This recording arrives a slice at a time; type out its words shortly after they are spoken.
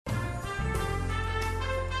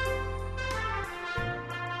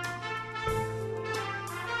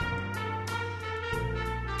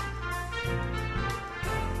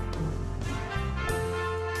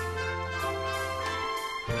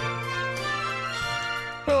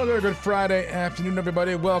Hello there, good Friday afternoon,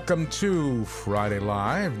 everybody. Welcome to Friday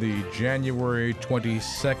Live, the January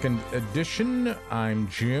 22nd edition. I'm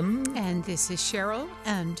Jim. And this is Cheryl,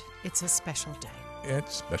 and it's a special day.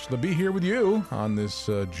 It's special to be here with you on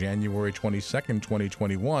this January 22nd,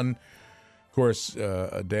 2021. Of course,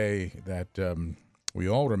 a day that we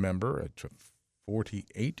all remember,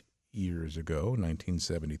 48 years ago,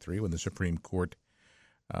 1973, when the Supreme Court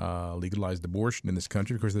legalized abortion in this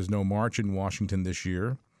country. Of course, there's no march in Washington this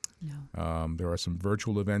year. No. There are some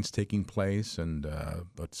virtual events taking place,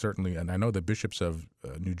 but certainly, and I know the bishops of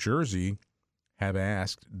New Jersey have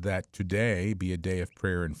asked that today be a day of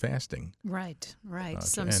prayer and fasting. Right.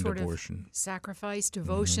 Some sort abortion. Of sacrifice,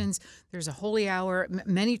 devotions. Mm-hmm. There's a holy hour.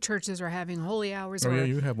 Many churches are having holy hours. Oh, yeah,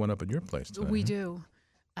 you have one up at your place today. We do.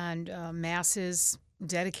 And masses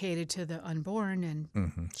dedicated to the unborn.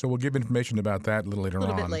 And So we'll give information about that a little later on. A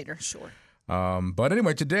little bit later, sure. But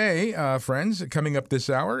anyway, today, friends, coming up this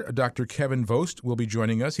hour, Dr. Kevin Vost will be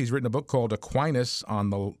joining us. He's written a book called Aquinas on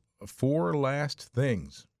the Four Last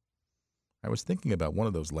Things. I was thinking about one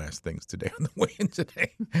of those last things today on the way in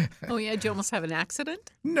today. Oh, yeah? Did you almost have an accident?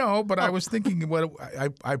 No, but I was thinking what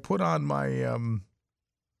I put on my, on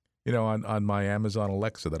my Amazon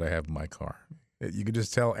Alexa that I have in my car. You could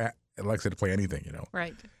just tell Alexa to play anything,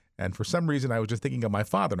 Right. And for some reason, I was just thinking of my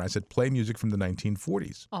father, and I said, play music from the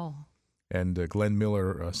 1940s. Oh. And Glenn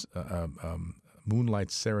Miller, Moonlight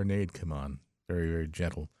Serenade came on, very, very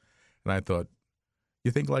gentle. And I thought, you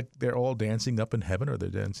think like they're all dancing up in heaven, or they're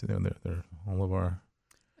dancing, they're all of our...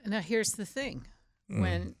 Now, here's the thing.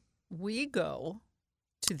 When we go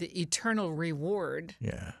to the eternal reward,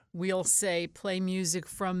 we'll say, play music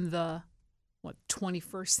from the,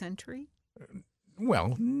 21st century?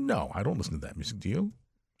 Well, no, I don't listen to that music. Do you?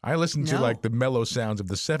 I listen to like the mellow sounds of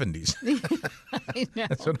the 70s. I know.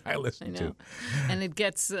 That's what I listen to. And it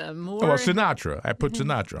gets more... Oh, well, Sinatra. I put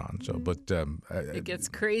Sinatra on. So, but it gets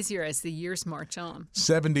crazier as the years march on.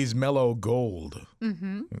 70s mellow gold.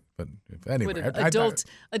 Mm-hmm. But anyway.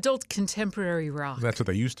 Adult contemporary rock. That's what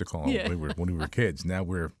they used to call it when we were kids. Now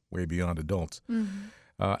we're way beyond adults. Mm-hmm.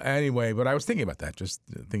 Anyway, but I was thinking about that, just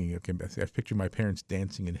thinking, okay, I picture my parents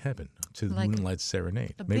dancing in heaven to the Moonlight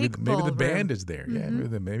Serenade. Maybe the band is there.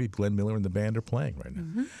 Mm-hmm. Yeah, maybe Glenn Miller and the band are playing right now.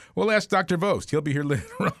 Mm-hmm. We'll ask Dr. Vost. He'll be here later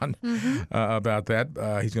on about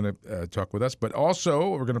that. He's going to talk with us. But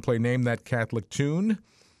also, we're going to play Name That Catholic Tune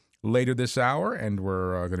later this hour, and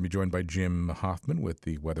we're going to be joined by Jim Hoffman with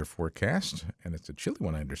the weather forecast, and it's a chilly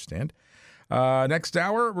one, I understand. Next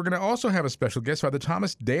hour, we're going to also have a special guest, Father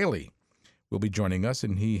Thomas Daly. Will be joining us,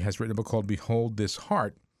 and he has written a book called Behold This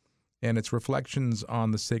Heart, and it's reflections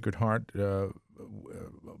on the Sacred Heart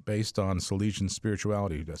based on Salesian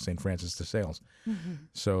spirituality, St. Francis de Sales. Mm-hmm.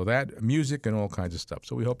 So that, music and all kinds of stuff.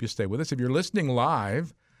 So we hope you stay with us. If you're listening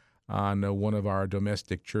live on one of our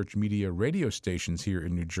domestic church media radio stations here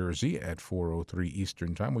in New Jersey at 4:03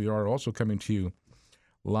 Eastern Time, we are also coming to you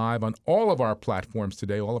live on all of our platforms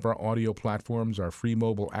today, all of our audio platforms, our free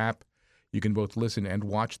mobile app. You can both listen and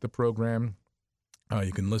watch the program.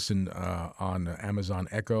 You can listen on Amazon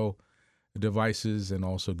Echo devices and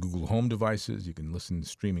also Google Home devices. You can listen to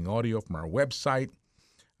streaming audio from our website.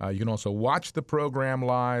 You can also watch the program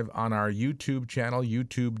live on our YouTube channel,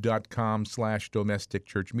 youtube.com/Domestic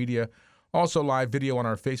Church Media. Also live video on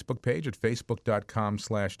our Facebook page at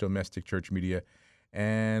facebook.com/Domestic Church Media,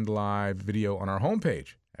 and live video on our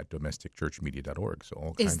homepage at domesticchurchmedia.org. So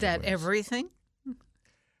all kinds Is that of ways. Everything?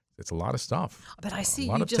 It's a lot of stuff. But I see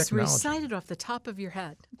you just recited off the top of your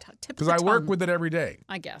head. Because I work with it every day.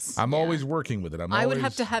 I guess. I'm always working with it. I would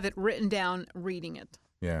have to have it written down, reading it.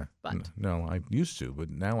 Yeah. But no, I used to,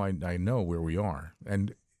 but now I know where we are.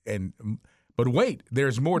 But wait,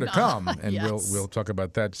 there's more to come, and yes. we'll talk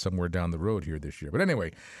about that somewhere down the road here this year. But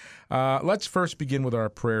anyway, let's first begin with our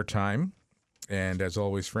prayer time. And as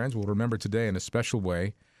always, friends, we'll remember today in a special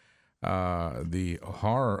way the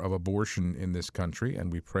horror of abortion in this country,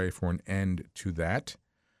 and we pray for an end to that.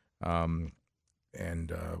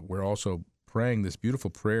 We're also praying this beautiful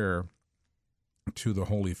prayer to the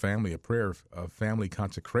Holy Family, a prayer of family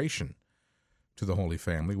consecration to the Holy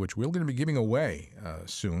Family, which we're going to be giving away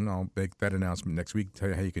soon. I'll make that announcement next week, tell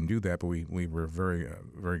you how you can do that, but we were very,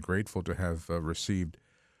 very grateful to have received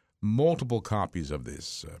multiple copies of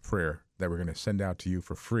this prayer that we're going to send out to you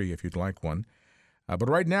for free if you'd like one. But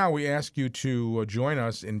right now, we ask you to join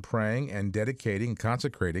us in praying and dedicating,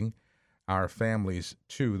 consecrating our families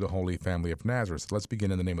to the Holy Family of Nazareth. Let's begin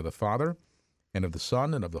in the name of the Father, and of the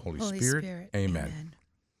Son, and of the Holy Spirit. Amen.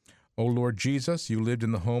 O Lord Jesus, you lived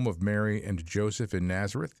in the home of Mary and Joseph in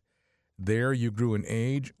Nazareth. There you grew in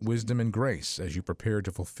age, wisdom, and grace as you prepared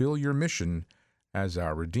to fulfill your mission as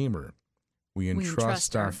our Redeemer. we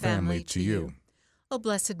entrust our family to you. O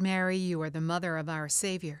Blessed Mary, you are the mother of our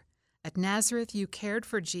Savior. At Nazareth you cared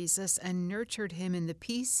for Jesus and nurtured him in the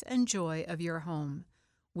peace and joy of your home.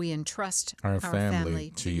 We entrust our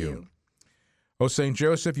family to you. O Saint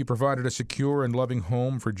Joseph, you provided a secure and loving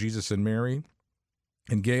home for Jesus and Mary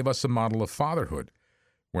and gave us a model of fatherhood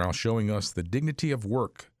while showing us the dignity of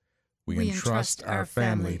work. We entrust our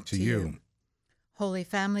family to you. Holy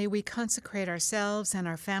Family, we consecrate ourselves and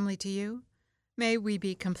our family to you. May we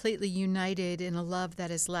be completely united in a love that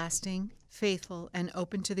is lasting, faithful, and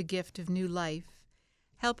open to the gift of new life.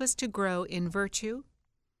 Help us to grow in virtue,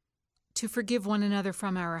 to forgive one another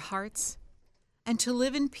from our hearts, and to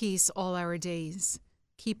live in peace all our days.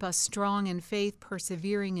 Keep us strong in faith,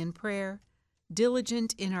 persevering in prayer,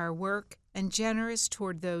 diligent in our work, and generous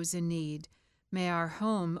toward those in need. May our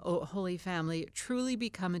home, O Holy Family, truly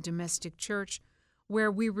become a domestic church where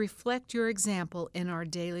we reflect your example in our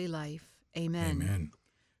daily life. Amen. Amen.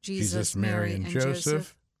 Jesus, Mary, and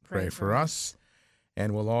Joseph, pray for us.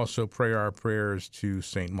 And we'll also pray our prayers to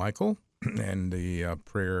St. Michael and the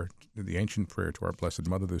ancient prayer to our Blessed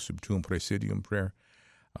Mother, the Sub Tuum Praesidium prayer.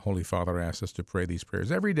 Holy Father asks us to pray these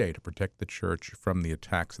prayers every day to protect the church from the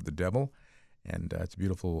attacks of the devil. And it's a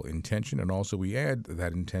beautiful intention. And also we add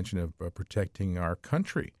that intention of protecting our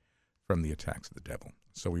country from the attacks of the devil.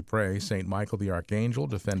 So we pray, St. Michael the Archangel,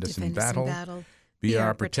 defend us in battle. Be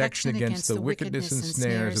our protection against the wickedness and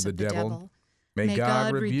snares of the devil. May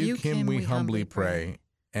God rebuke him, we humbly pray.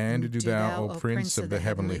 And do thou, O Prince of the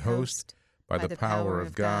heavenly host, by the power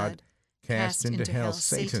of God, cast into hell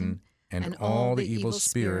Satan and all the evil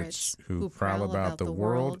spirits who prowl about the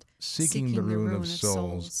world, seeking the ruin of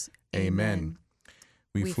souls. Amen.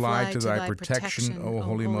 We fly to thy protection, O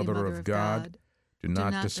Holy Mother of God. Do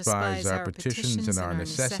not despise our petitions and our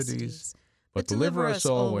necessities, but deliver us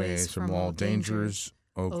always from all dangers,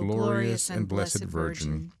 O glorious and blessed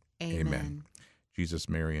Virgin. Amen. Jesus,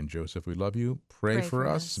 Mary, and Joseph, we love you. Pray for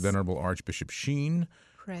us. Venerable Archbishop Sheen,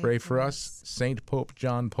 pray for us. Saint Pope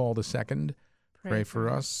John Paul II, pray for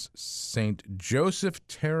us. Saint Joseph,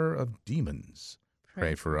 terror of demons,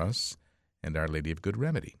 pray for us. And Our Lady of Good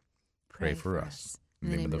Remedy, pray for us. In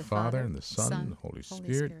the name of the Father, and the Son, and the Holy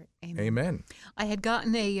Spirit. Amen. I had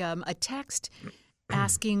gotten a text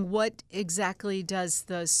asking what exactly does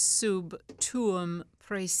the Sub Tuum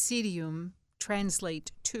Praesidium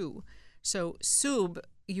translate to. So sub,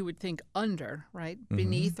 you would think under, right? Mm-hmm.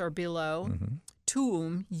 Beneath or below. Mm-hmm.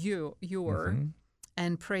 Tuum, your, mm-hmm.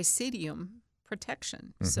 And Praesidium,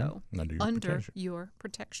 protection. Mm-hmm. So under your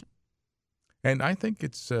protection. And I think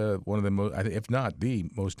it's one of the most, if not the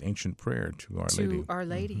most ancient prayer to Our Lady. To Our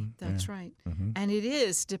Lady, mm-hmm. That's right. Mm-hmm. And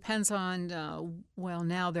it depends on, well,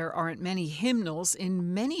 now there aren't many hymnals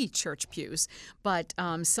in many church pews, but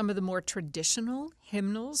some of the more traditional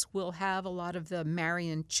hymnals will have a lot of the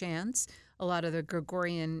Marian chants, a lot of the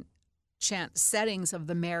Gregorian chant settings of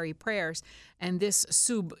the Mary prayers. And this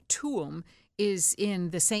Sub Tuum is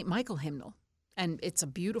in the St. Michael hymnal. And it's a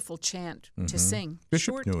beautiful chant to sing.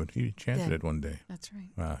 Bishop knew it. He chanted it one day. That's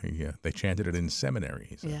right. They chanted it in seminary,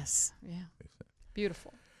 he said. Yes, yeah.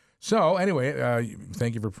 Beautiful. So anyway,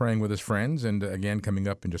 thank you for praying with us, friends. And again, coming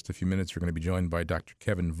up in just a few minutes, we're going to be joined by Dr.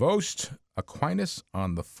 Kevin Vost, Aquinas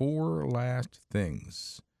on the Four Last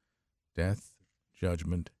Things: Death,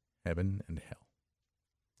 Judgment, Heaven, and Hell.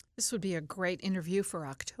 This would be a great interview for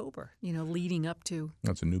October, leading up to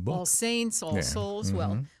That's a new book. All Saints, All Souls. Mm-hmm.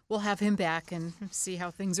 Well, we'll have him back and see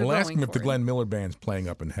how things are going. We'll ask him if the Glenn Miller Band's playing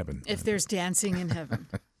up in heaven. If there's dancing in heaven.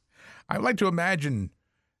 I like to imagine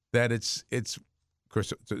that it's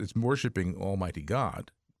worshiping Almighty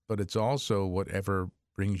God, but it's also whatever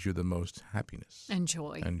brings you the most happiness. And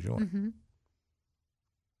joy. Mm-hmm.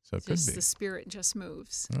 So it could be. The Spirit just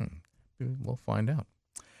moves. We'll find out.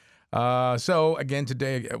 So again,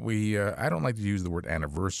 today I don't like to use the word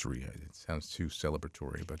anniversary. It sounds too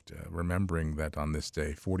celebratory, but remembering that on this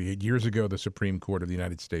day, 48 years ago, the Supreme Court of the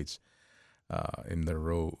United States, in the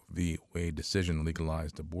Roe v. Wade decision,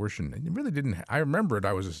 legalized abortion. And it really didn't. I remember it.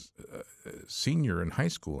 I was a senior in high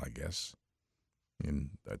school, I guess,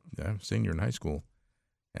 senior in high school,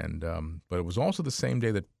 and but it was also the same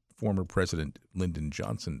day that former President Lyndon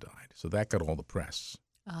Johnson died. So that got all the press.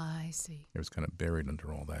 I see. It was kind of buried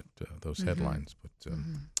under all that those headlines. But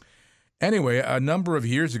anyway, a number of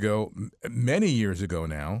years ago, many years ago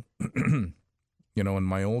now, in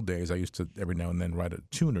my old days, I used to every now and then write a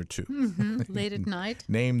tune or two. Mm-hmm. Late at night?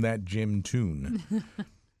 Name that Jim tune.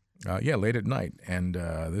 Late at night. And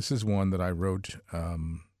this is one that I wrote,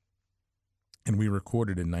 and we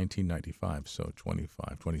recorded in 1995, so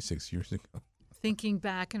 26 years ago. Thinking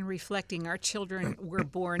back and reflecting, our children were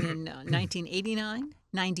born in 1989,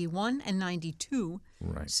 91, and 92.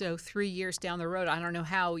 Right. So 3 years down the road. I don't know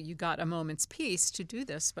how you got a moment's peace to do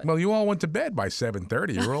this, but well, you all went to bed by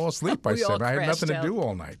 7:30. You were all asleep by 7. I had nothing to do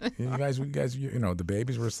all night. You guys, the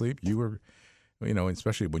babies were asleep. You were,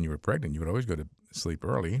 especially when you were pregnant, you would always go to sleep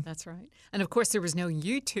early. That's right. And of course, there was no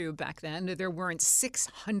YouTube back then. There weren't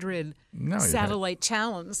 600 satellite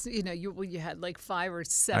channels. You had like 5 or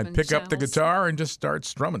 7. I'd pick channels. up the guitar and just start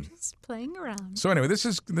strumming. Just playing around. So anyway, this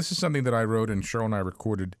is something that I wrote and Cheryl and I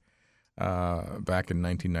recorded back in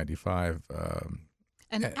 1995.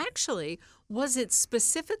 And actually, was it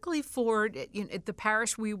specifically for the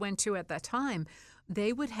parish we went to at that time?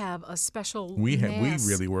 They would have a special mass we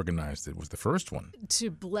really organized it. It was the first one to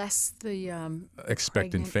bless the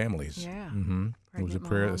expectant families. Yeah, it was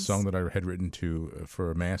a song that I had written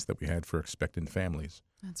for a mass that we had for expectant families.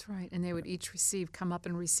 That's right, and they would each come up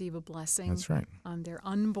and receive a blessing. That's right. On their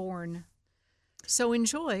unborn. So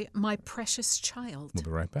enjoy, my precious child. We'll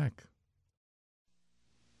be right back.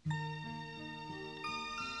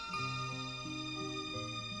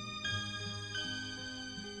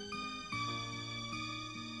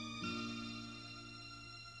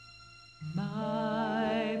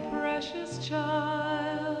 My precious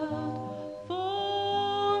child,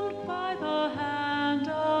 formed by the hand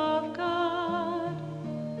of God,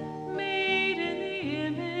 made in the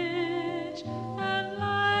image and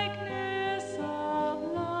likeness of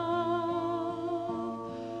love.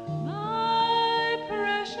 My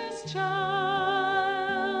precious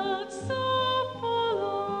child, so full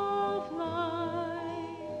of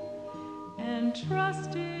life,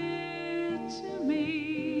 entrusted to me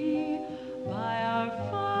by our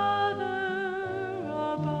Father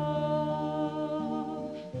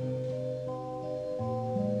above.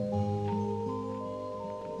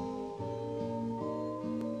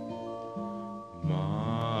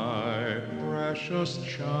 My precious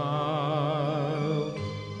child,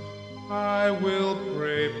 I will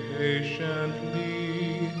pray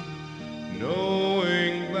patiently,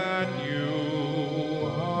 knowing that you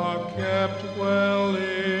are kept well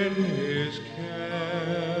in His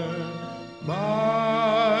care.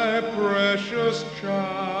 My precious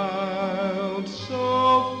child,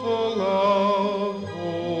 so full of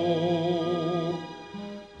hope,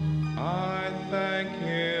 I thank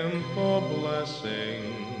Him for blessing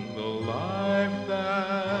the life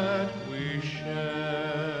that we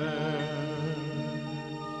share.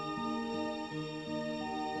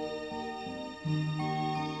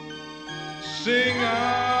 Sing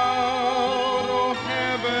out, O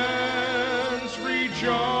heavens,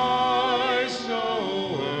 rejoice,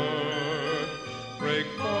 O earth, break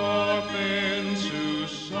forth into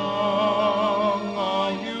song,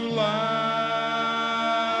 all you lands.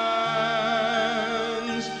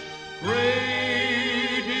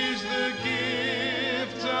 Great is the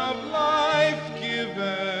gift of life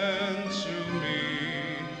given to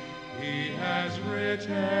me. He has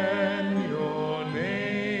written your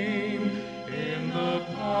name in the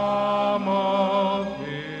palm of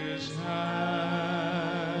His hand.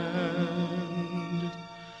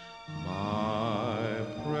 My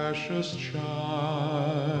precious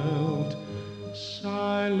child,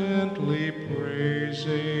 silently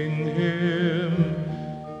praising Him,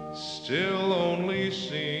 still only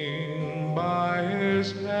seen by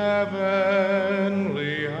His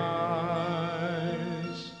heavenly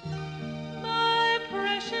eyes. My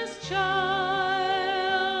precious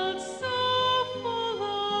child, so full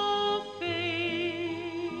of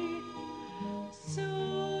faith,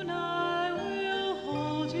 soon I will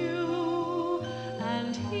hold you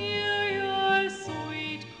and hear your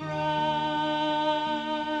sweet cries.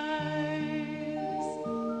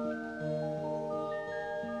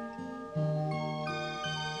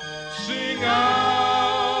 Sing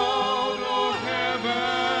out, O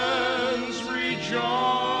heavens,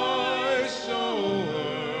 rejoice, O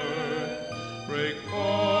earth, break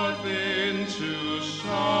forth into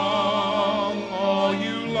song, all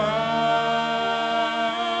you lands.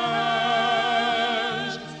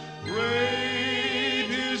 Great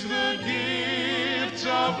is the gift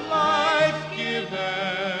of life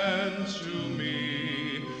given to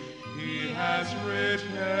me. He has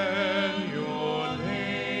written your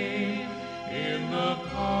name in the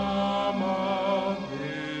palm of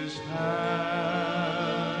His hand.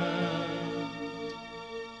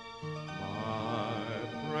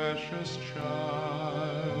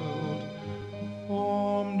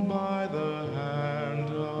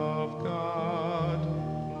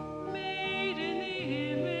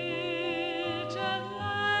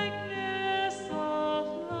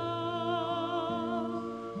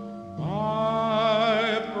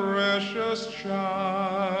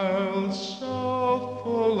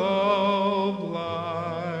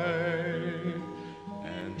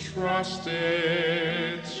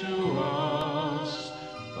 entrusted to us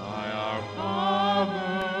by our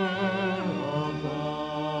Father above.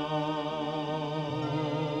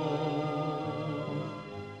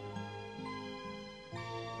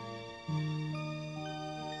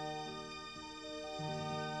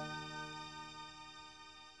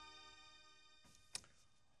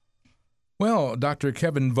 Well, Dr.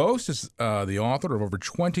 Kevin Vost is the author of over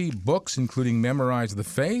 20 books, including Memorize the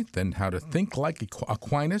Faith and How to Think Like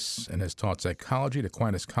Aquinas, and has taught psychology at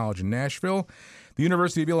Aquinas College in Nashville, the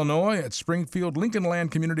University of Illinois at Springfield, Lincoln Land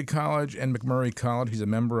Community College, and McMurray College. He's a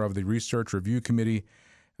member of the Research Review Committee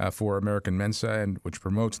for American Mensa, which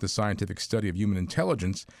promotes the scientific study of human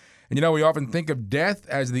intelligence. And we often think of death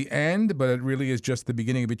as the end, but it really is just the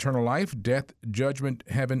beginning of eternal life. Death, judgment,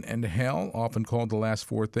 heaven, and hell, often called the last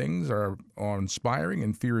four things, are awe-inspiring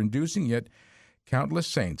and fear-inducing, yet countless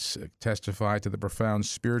saints testify to the profound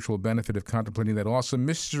spiritual benefit of contemplating that awesome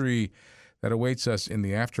mystery that awaits us in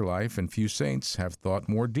the afterlife, and few saints have thought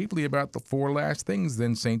more deeply about the four last things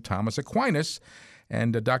than St. Thomas Aquinas.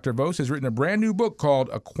 And Dr. Vost has written a brand new book called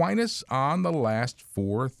Aquinas on the Last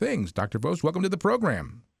Four Things. Dr. Vost, welcome to the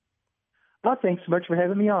program. Oh, thanks so much for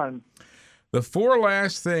having me on. The four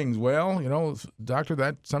last things. Well, Doctor,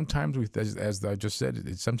 that sometimes, as I just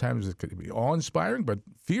said, sometimes it could be awe-inspiring, but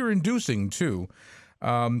fear-inducing too.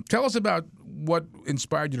 Tell us about what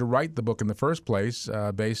inspired you to write the book in the first place,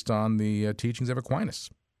 based on the teachings of Aquinas.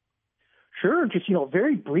 Sure. Just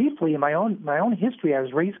very briefly, in my own history, I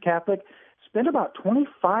was raised Catholic, spent about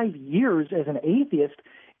 25 years as an atheist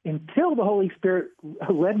until the Holy Spirit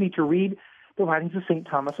led me to read the writings of St.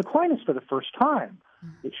 Thomas Aquinas for the first time.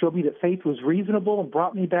 It showed me that faith was reasonable and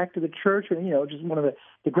brought me back to the church, and just one of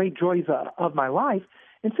the great joys of my life.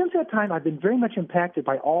 And since that time, I've been very much impacted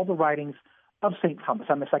by all the writings of St. Thomas.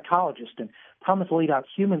 I'm a psychologist, and Thomas laid out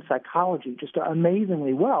human psychology just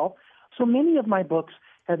amazingly well. So many of my books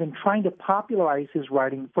have been trying to popularize his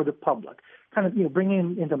writing for the public, kind of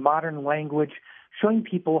bringing into modern language, showing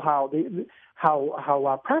people how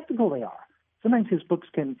practical they are. Sometimes his books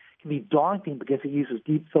can be daunting because he uses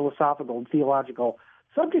deep philosophical and theological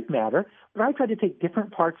subject matter, but I try to take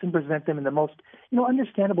different parts and present them in the most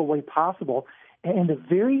understandable way possible. And the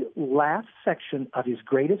very last section of his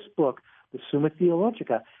greatest book, the Summa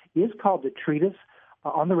Theologica, is called the Treatise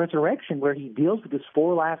on the Resurrection, where he deals with his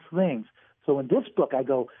four last things. So in this book, I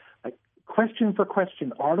go question for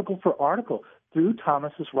question, article for article, through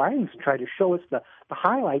Thomas's writings to try to show us the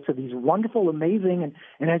highlights of these wonderful, amazing,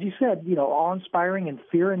 and as you said, awe-inspiring and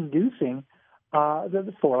fear-inducing,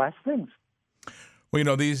 the four last things.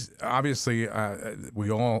 Well, these, obviously, we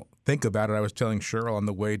all think about it. I was telling Cheryl on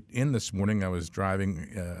the way in this morning, I was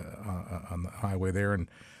driving on the highway there and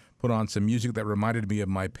put on some music that reminded me of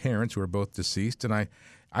my parents, who are both deceased, and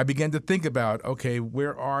I began to think about, okay,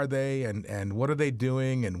 where are they, and what are they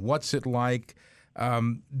doing, and what's it like?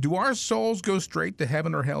 Do our souls go straight to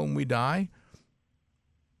heaven or hell when we die?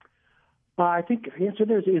 I think the answer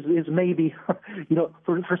there is maybe.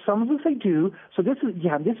 For some of us they do. So this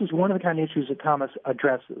is one of the kind of issues that Thomas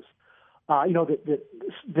addresses.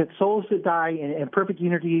 That souls that die in perfect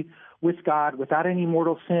unity with God, without any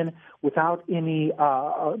mortal sin, without any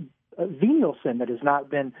venial sin that has not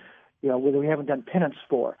been, whether we haven't done penance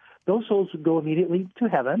for, those souls would go immediately to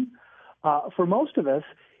heaven. For most of us,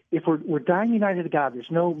 if we're dying united to God, there's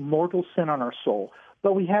no mortal sin on our soul,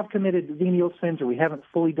 but we have committed venial sins or we haven't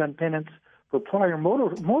fully done penance for prior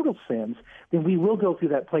mortal sins, then we will go through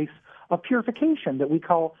that place of purification that we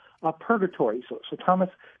call purgatory. So Thomas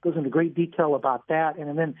goes into great detail about that.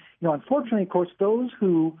 And then, unfortunately, of course, those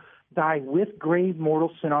who die with grave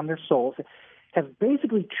mortal sin on their souls have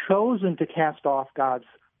basically chosen to cast off God's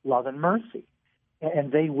love and mercy.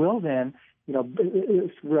 And they will then, as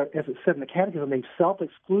it said in the Catechism, they've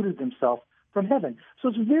self-excluded themselves from heaven. So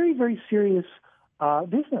it's very, very serious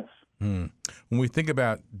business. When we think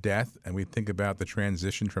about death and we think about the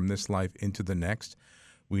transition from this life into the next,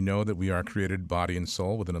 we know that we are created body and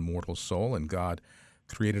soul with an immortal soul, and God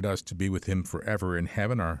created us to be with Him forever in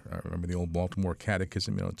heaven. I remember the old Baltimore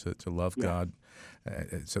Catechism, to love God.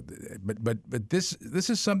 But this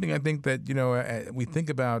is something I think that we think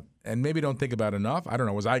about and maybe don't think about enough. I don't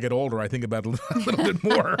know. As I get older, I think about it a little bit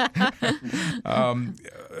more.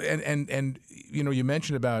 And you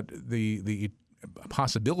mentioned about the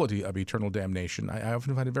possibility of eternal damnation. I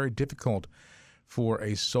often find it very difficult for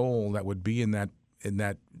a soul that would be in that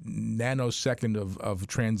nanosecond of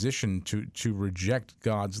transition to reject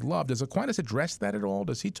God's love. Does Aquinas address that at all?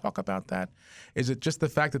 Does he talk about that? Is it just the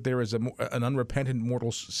fact that there is an unrepentant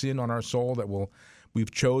mortal sin on our soul that we've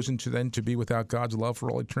chosen to be without God's love for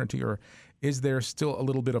all eternity, or is there still a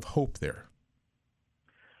little bit of hope there?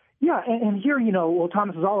 Yeah, and here,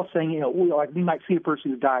 Thomas is also saying, we might see a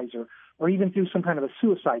person who dies or even through some kind of a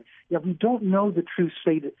suicide. Yeah, we don't know the true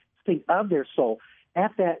state of their soul.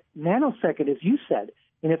 At that nanosecond, as you said,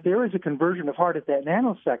 and if there is a conversion of heart at that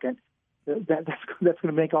nanosecond, that's going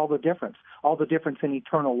to make all the difference in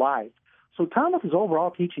eternal life. So Thomas's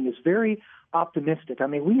overall teaching is very optimistic. I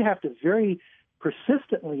mean, we have to very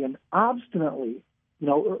persistently and obstinately,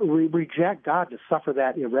 reject God to suffer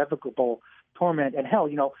that irrevocable torment and hell.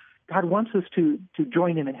 God wants us to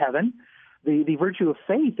join Him in heaven. The virtue of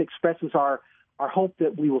faith expresses our hope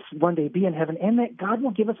that we will one day be in heaven and that God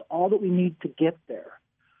will give us all that we need to get there.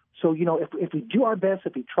 So, if we do our best,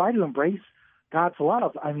 if we try to embrace God's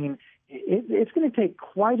love, I mean, it's going to take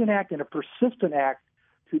quite an act and a persistent act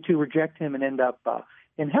to reject Him and end up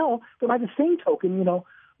in hell. But by the same token,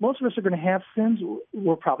 most of us are going to have sins.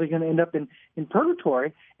 We're probably going to end up in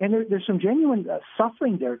purgatory, and there's some genuine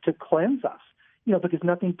suffering there to cleanse us, because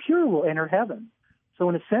nothing pure will enter heaven. So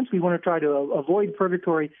in a sense, we want to try to avoid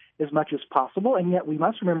purgatory as much as possible, and yet we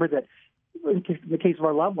must remember that in the case of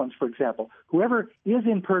our loved ones, for example, whoever is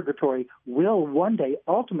in purgatory will one day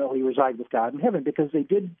ultimately reside with God in heaven because they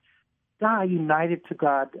did die united to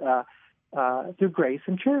God through grace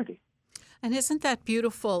and charity. And isn't that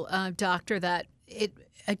beautiful, Doctor, that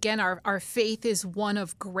our faith is one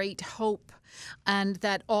of great hope and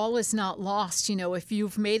that all is not lost. If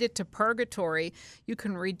you've made it to purgatory, you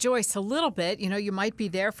can rejoice a little bit. You might be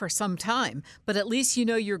there for some time, but at least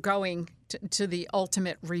you're going to the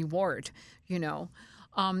ultimate reward,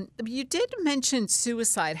 You did mention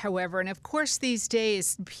suicide, however, and of course these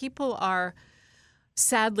days people are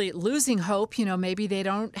sadly losing hope. Maybe they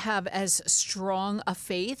don't have as strong a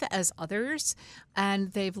faith as others,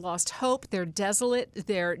 and they've lost hope. They're desolate,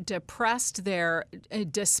 they're depressed, they're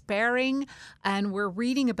despairing, and we're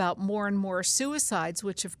reading about more and more suicides,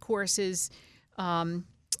 which of course is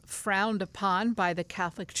frowned upon by the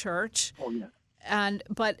Catholic Church. Oh, yeah.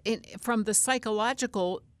 But from the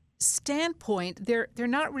psychological standpoint, they're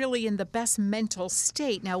not really in the best mental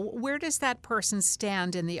state. Now, where does that person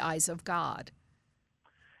stand in the eyes of God?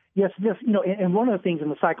 Yes, and one of the things in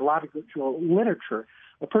the psychological literature,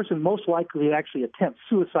 a person most likely to actually attempt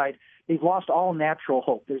suicide, they've lost all natural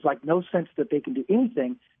hope. There's no sense that they can do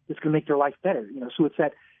anything that's going to make their life better. So it's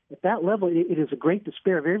at that level, it is a great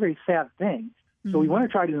despair, a very, very sad thing. Mm-hmm. So we want to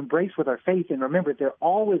try to embrace with our faith and remember there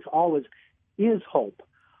always is hope.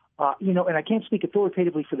 And I can't speak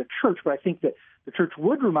authoritatively for the church, but I think that the church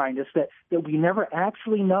would remind us that we never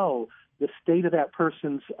actually know the state of that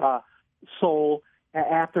person's soul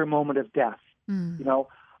at their moment of death. And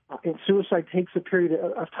suicide takes a period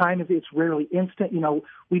of time. It's rarely instant.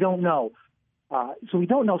 We don't know. So we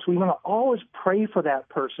don't know. So we want to always pray for that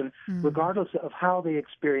person, regardless of how they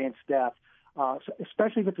experience death,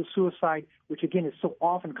 especially if it's a suicide, which, again, is so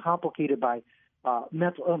often complicated by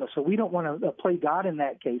mental illness. So we don't want to play God in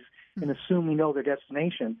that case and assume we know their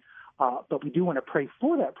destination, but we do want to pray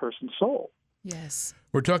for that person's soul. Yes.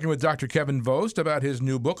 We're talking with Dr. Kevin Vost about his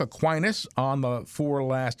new book, Aquinas on the Four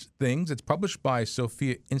Last Things. It's published by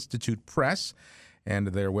Sophia Institute Press, and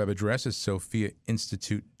their web address is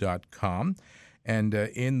sophiainstitute.com. And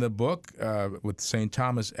in the book, with St.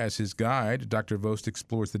 Thomas as his guide, Dr. Vost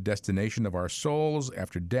explores the destination of our souls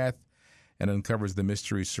after death and uncovers the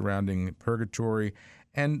mysteries surrounding purgatory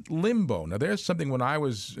and limbo. Now, there's something when I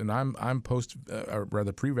was, and I'm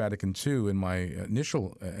pre-Vatican II in my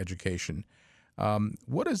initial education.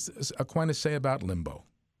 What does Aquinas say about limbo?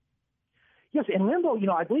 Yes, in limbo,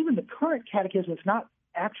 I believe in the current catechism, it's not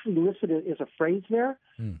actually listed as a phrase there,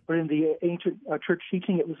 but in the ancient church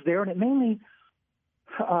teaching, it was there, and it mainly,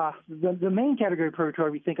 the main category of purgatory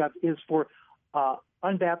we think of is for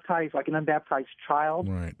unbaptized, like an unbaptized child,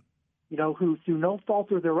 right? Who through no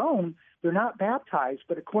fault of their own, they're not baptized,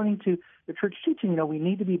 but according to the church teaching, we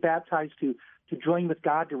need to be baptized to join with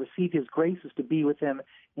God, to receive His graces, to be with Him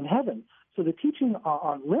in heaven. So the teaching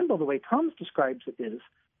on limbo, the way Thomas describes it, is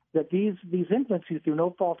that these infants who through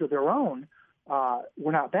no fault of their own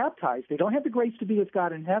were not baptized, they don't have the grace to be with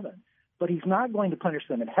God in heaven, but He's not going to punish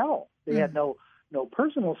them in hell. They had no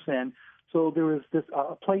personal sin. So there was this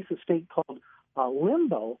a state called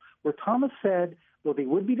limbo, where Thomas said, though they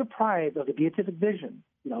would be deprived of the beatific vision,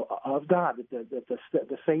 of God that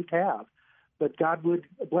the saved have, but God would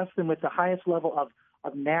bless them with the highest level of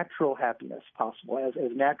natural happiness possible as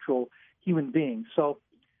natural human beings. So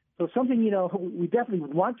something, we definitely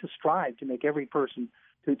would want to strive to make every person,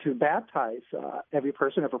 to baptize every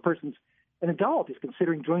person. If a person's an adult is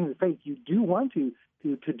considering joining the faith, you do want to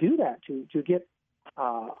do that, to get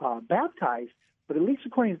baptized. But at least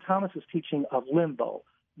according to Thomas's teaching of limbo,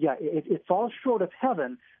 it falls short of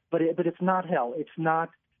heaven, but it's not hell. It's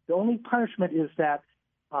not The only punishment is that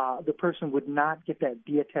the person would not get that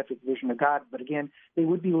beatific vision of God, but again, they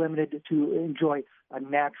would be limited to enjoy a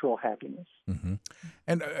natural happiness. Mm-hmm.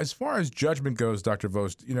 And as far as judgment goes, Dr.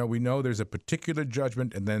 Vost, we know there's a particular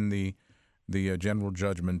judgment and then the general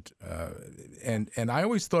judgment, and I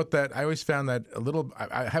always found that a little.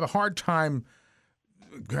 I have a hard time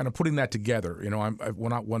kind of putting that together.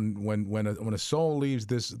 When a soul leaves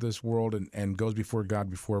this world and goes before God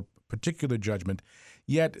before particular judgment,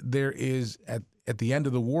 yet there is at the end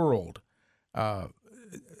of the world,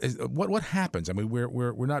 what happens? I mean,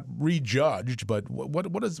 we're not rejudged, but what do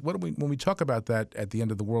we when we talk about that at the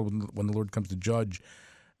end of the world when the Lord comes to judge?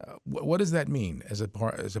 What does that mean as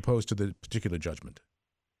opposed to the particular judgment?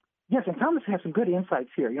 Yes, and Thomas has some good insights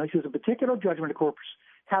here. He says a particular judgment, of course,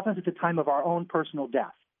 happens at the time of our own personal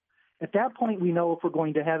death. At that point, we know if we're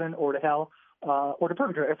going to heaven or to hell or to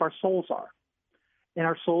purgatory, if our souls are. And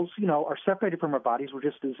our souls, are separated from our bodies. We're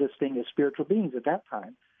just existing as spiritual beings at that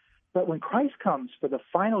time. But when Christ comes for the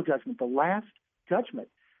final judgment, the last judgment,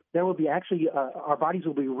 there will be actually, our bodies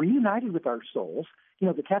will be reunited with our souls.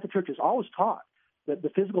 The Catholic Church has always taught that the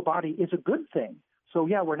physical body is a good thing. So,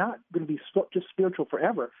 we're not going to be just spiritual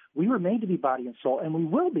forever. We were made to be body and soul, and we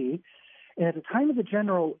will be. And at the time of the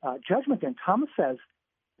general judgment, then, Thomas says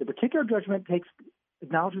the particular judgment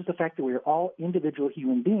acknowledges the fact that we are all individual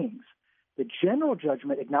human beings. The general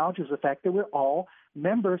judgment acknowledges the fact that we're all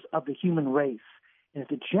members of the human race. And at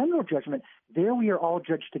the general judgment, there we are all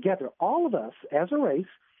judged together, all of us as a race,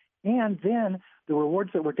 and then the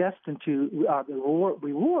rewards that we're destined to,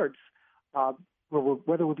 rewards,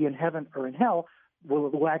 whether we'll be in heaven or in hell,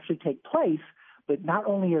 will actually take place, but not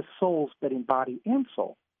only as souls, but in body and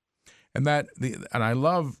soul. And I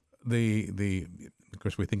love of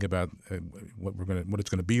course, we think about what it's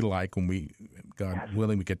going to be like when we, God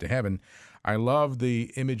willing, we get to heaven. I love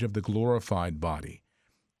the image of the glorified body.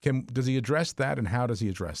 Does he address that, and how does he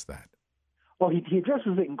address that? Well, he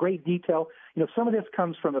addresses it in great detail. Some of this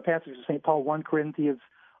comes from a passage of St. Paul, 1 Corinthians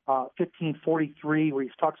 15:43, where he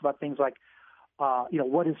talks about things like,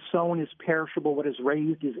 what is sown is perishable, what is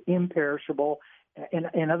raised is imperishable,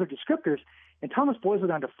 and other descriptors. And Thomas boils it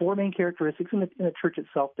down to four main characteristics, and the church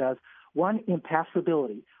itself does. One,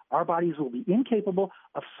 impassibility. Our bodies will be incapable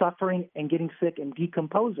of suffering and getting sick and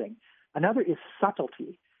decomposing. Another is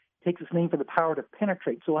subtlety. It takes its name for the power to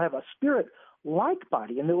penetrate. So we'll have a spirit-like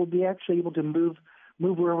body, and it will be actually able to move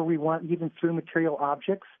wherever we want, even through material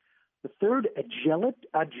objects. The third,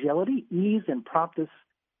 agility, ease, and promptness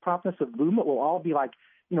of movement will all be like,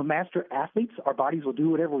 master athletes. Our bodies will do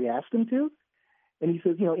whatever we ask them to. And he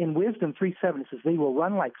says, in Wisdom 3:7, it says, they will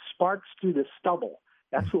run like sparks through the stubble.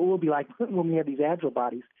 That's what we'll be like when we have these agile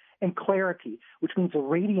bodies. And clarity, which means a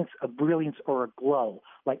radiance, a brilliance, or a glow.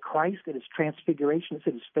 Like Christ at his transfiguration, it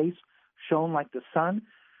said his face shone like the sun.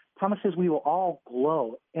 Thomas says we will all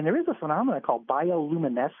glow. And there is a phenomenon called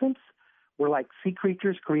bioluminescence, where like sea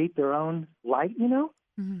creatures create their own light,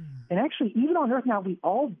 Mm-hmm. And actually, even on Earth now, we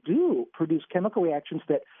all do produce chemical reactions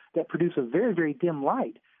that produce a very, very dim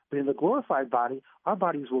light. But in the glorified body, our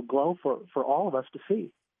bodies will glow for all of us to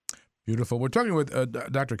see. Beautiful. We're talking with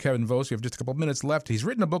Dr. Kevin Vost. We have just a couple of minutes left. He's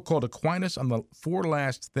written a book called Aquinas on the Four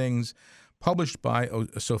Last Things, published by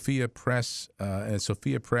Sophia Press and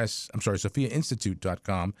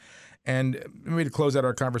SophiaInstitute.com. And maybe to close out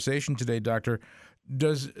our conversation today, Doctor,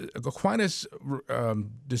 does Aquinas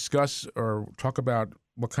discuss or talk about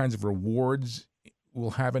what kinds of rewards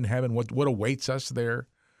we'll have in heaven, what awaits us there?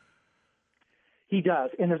 He does,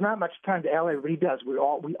 and there's not much time to elaborate, but he does. We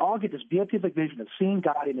all get this beatific vision of seeing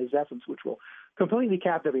God in his essence, which will completely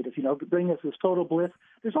captivate us, bring us this total bliss.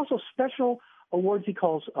 There's also special awards he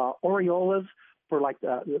calls aureolas for like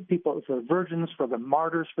the people, for virgins, for the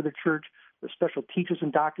martyrs for the church, for special teachers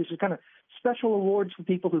and doctors. There's kind of special awards for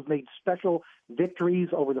people who've made special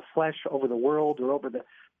victories over the flesh, over the world, or over the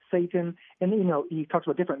Satan. And, he talks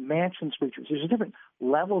about different mansions for each. There's different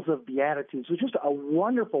levels of beatitudes. It's just a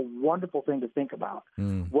wonderful, wonderful thing to think about,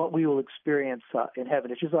 what we will experience in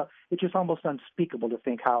heaven. It's just almost unspeakable to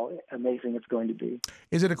think how amazing it's going to be.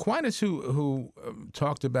 Is it Aquinas who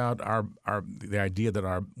talked about the idea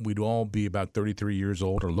that we'd all be about 33 years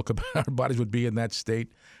old, or look about our bodies would be in that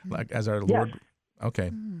state, like as our Lord? Yes.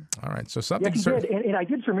 Okay. All right. So something. Yes, he did. And I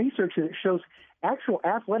did some research that shows actual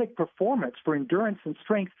athletic performance for endurance and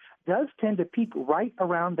strength does tend to peak right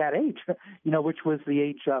around that age, which was the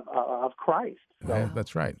age of Christ. So,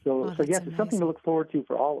 that's right. So yes, it's something to look forward to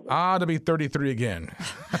for all of us. To be 33 again.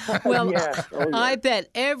 Well, yes. I bet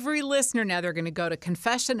every listener now, they're going to go to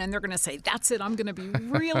confession and they're going to say, that's it, I'm going to be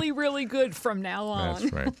really, really good from now on.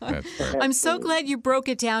 That's right. That's right. I'm so glad you broke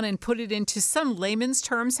it down and put it into some layman's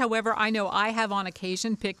terms. However, I know I have on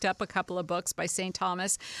occasion picked up a couple of books by St.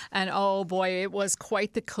 Thomas, and oh boy, it was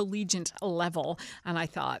quite the collegiate level. And I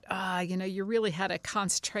thought, you really had to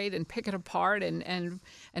concentrate and pick it apart and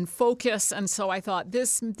focus. And so I thought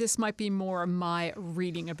this might be more my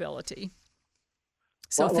reading ability.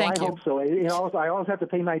 So thank you. I hope so. I always have to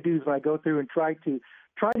pay my dues when I go through and try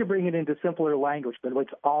to bring it into simpler language, but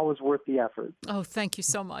it's always worth the effort. Oh, thank you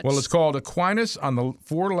so much. Well, it's called Aquinas on the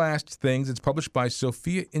Four Last Things. It's published by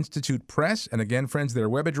Sophia Institute Press. And again, friends, their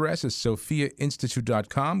web address is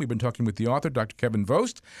sophiainstitute.com. We've been talking with the author, Dr. Kevin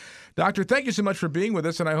Vost. Doctor, thank you so much for being with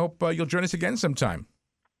us, and I hope you'll join us again sometime.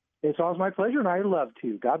 It's always my pleasure, and I love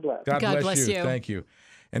to. God bless. God bless you. Thank you.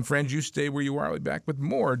 And friends, you stay where you are. I'll be back with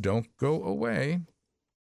more. Don't go away.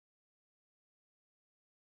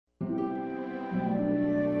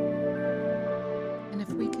 And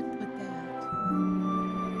if we could put that after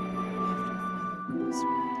Father goes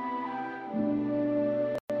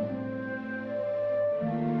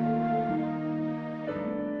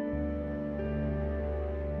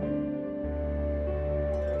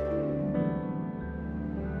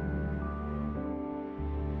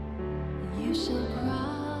You shall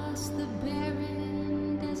cross the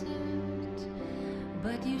barren desert,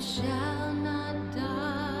 but you shall not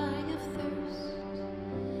die of thirst.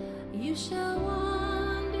 You shall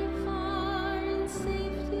wander far in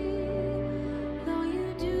safety, though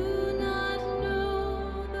you do not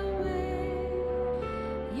know the way.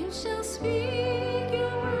 You shall speak your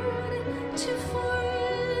word to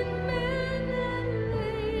foreign men, and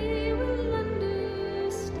they will understand.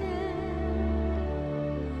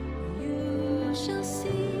 You shall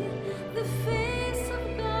see the face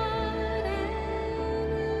of God and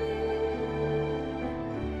live.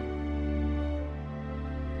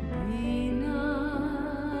 Be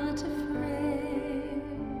not afraid.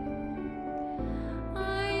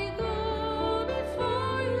 I go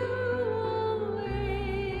before you,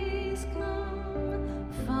 always come.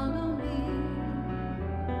 Follow me,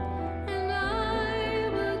 and I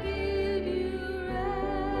will give you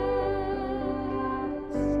rest.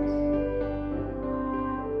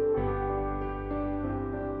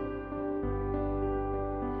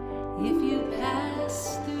 If you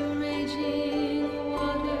pass through raging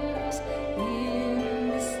waters in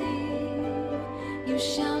the sea, you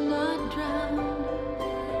shall not drown.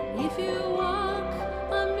 If you walk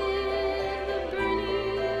amid the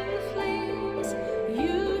burning flames,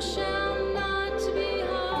 you shall not be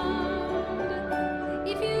harmed.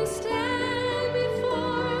 If you stand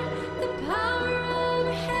before the power of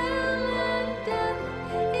hell, and death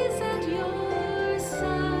is at your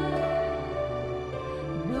side,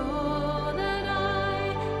 know that I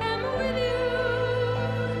am with you.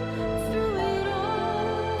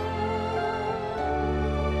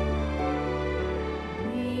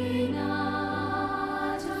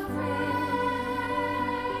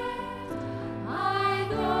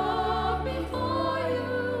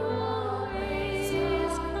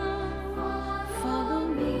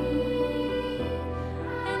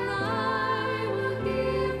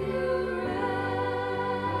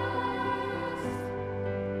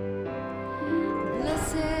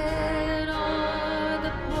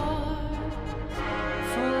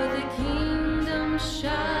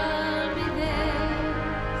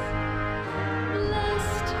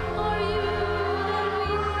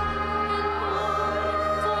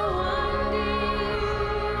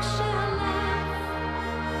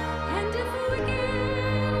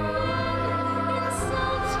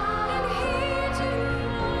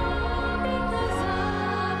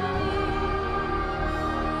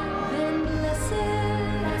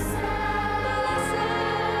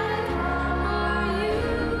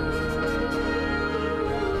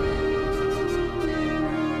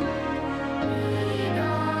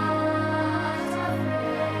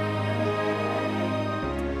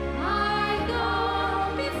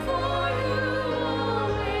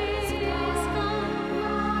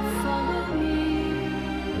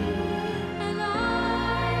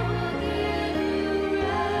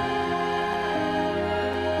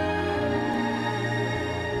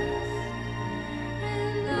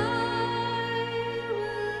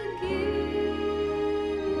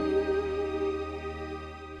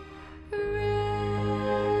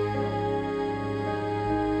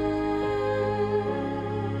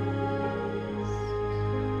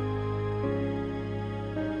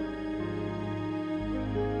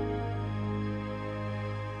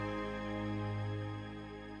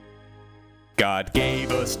 God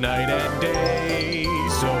gave us night and day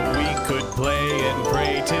so we could play and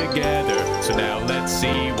pray together. So now let's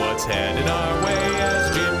see what's headed our way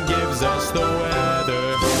as Jim gives us the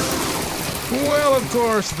weather. Well, of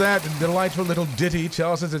course, that delightful little ditty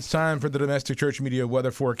tells us it's time for the Domestic Church Media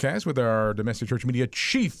weather forecast with our Domestic Church Media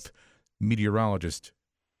chief meteorologist,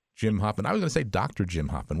 Jim Hoffman. I was going to say Dr. Jim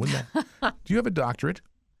Hoffman, wouldn't that? Do you have a doctorate?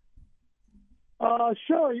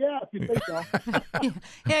 Sure, yeah, if you think so.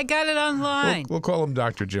 Yeah, I got it online. We'll call him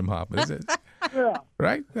Dr. Jim Hoffman. Is it? Yeah.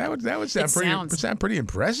 Right? That would sound pretty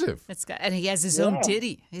impressive. And he has his own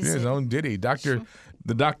ditty. His own ditty.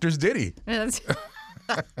 The doctor's ditty. Oh,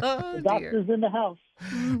 The doctor's in the house.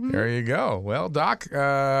 There you go. Well, Doc,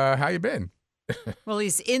 how you been? Well,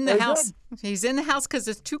 he's in the house. He's in the house because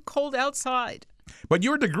it's too cold outside. But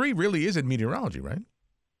your degree really is in meteorology, right?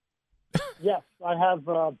 Yes, I have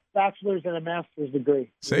a bachelor's and a master's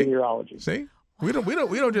degree in meteorology. See? We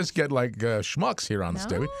don't just get like schmucks here on the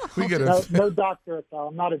stage. We get no doctorate though.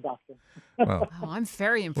 I'm not a doctor. Oh, I'm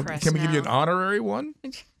very impressed. Can we give you an honorary one?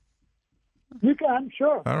 You can,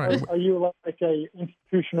 sure. All right. Are you like a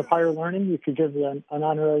institution of higher learning? You could give you an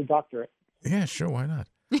honorary doctorate. Yeah, sure. Why not?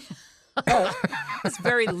 It's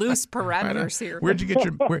very loose parameters here. Where'd you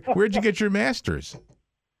get your master's?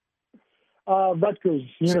 Rutgers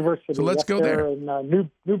University. So let's go there. In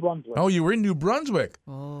New Brunswick. Oh, you were in New Brunswick.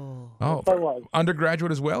 Oh. Yes, I was.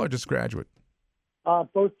 Undergraduate as well, or just graduate?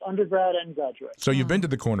 Both undergrad and graduate. So you've been to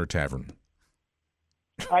the Corner Tavern.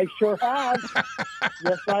 I sure have.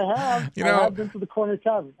 Yes, I have. I have been to the Corner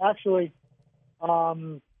Tavern. Actually,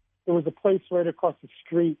 there was a place right across the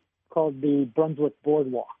street called the Brunswick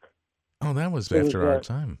Boardwalk. Oh, that was after our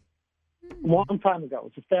time. Long time ago.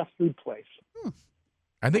 It's a fast food place.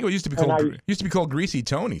 I think it used to be called Greasy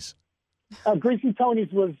Tony's. Greasy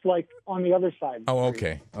Tony's was like on the other side. Oh,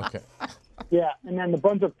 okay. Yeah, and then the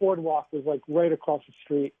Brunswick Boardwalk was like right across the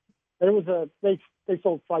street. There was they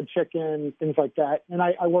sold fried chicken, things like that, and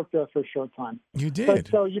I worked there for a short time. You did. But,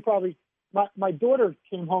 so you probably my daughter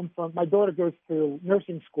came home from my daughter goes to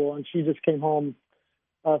nursing school, and she just came home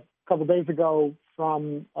a couple days ago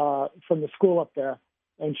from the school up there,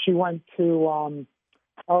 and she went to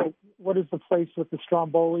what is the place with the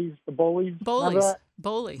Stromboli's? The Boli's?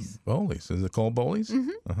 Boli's. Is it called Boli's? Mm-hmm.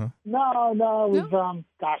 Uh-huh. No, it was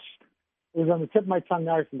it was on the tip of my tongue.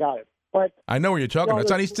 Now I forgot it. But I know where you're talking about.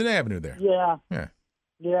 It's on Easton Avenue there. Yeah. Yeah.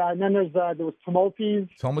 Yeah, and then there was Tumulty's.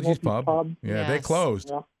 Tumulty's Pub. Yeah, yes. They closed.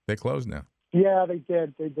 Yeah. They closed now. Yeah, they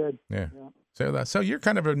did. Yeah. So you're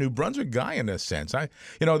kind of a New Brunswick guy in a sense.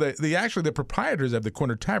 The proprietors of the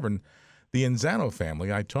Corner Tavern, the Inzano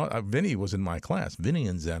family. I taught Vinny was in my class. Vinny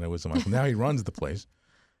Inzano was in my class. Now he runs the place.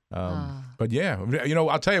 But yeah,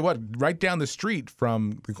 I'll tell you what. Right down the street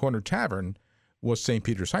from the Corner Tavern was St.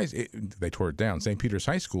 Peter's High. They tore it down. St. Peter's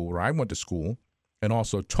High School, where I went to school and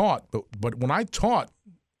also taught. But when I taught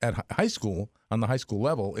at high school on the high school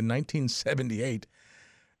level in 1978,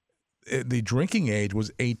 the drinking age was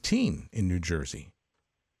 18 in New Jersey.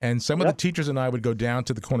 And some of the teachers and I would go down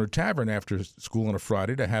to the Corner Tavern after school on a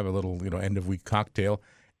Friday to have a little, end of week cocktail,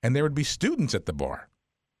 and there would be students at the bar.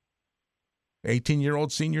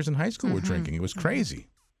 18-year-old seniors in high school were drinking. It was crazy.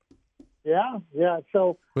 Yeah.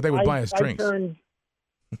 So, but they would buy us drinks. I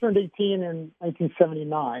turned 18 in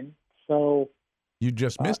 1979. So you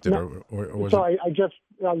just missed it, or was so it?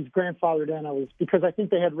 I was grandfathered in. Because I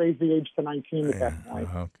think they had raised the age to 19 at that point.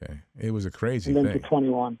 Okay, it was a crazy thing. And then to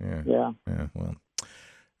 21. Yeah. Well,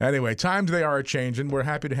 anyway, times they are changing. We're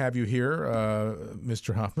happy to have you here,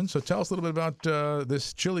 Mr. Hoffman. So tell us a little bit about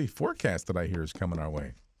this chilly forecast that I hear is coming our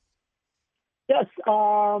way. Yes.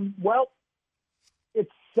 Well,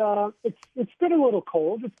 it's been a little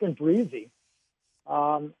cold. It's been breezy.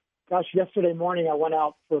 Yesterday morning I went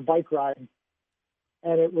out for a bike ride,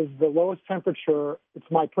 and it was the lowest temperature. It's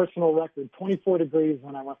my personal record, 24 degrees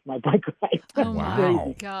when I went for my bike ride. Oh, wow.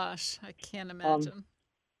 my gosh. I can't imagine.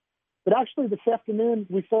 But actually, this afternoon,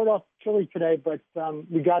 we started off chilly today, but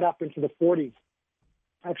we got up into the 40s.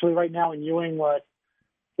 Actually, right now in Ewing, we're at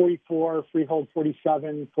 44, Freehold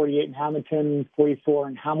 47, 48 in Hamilton, 44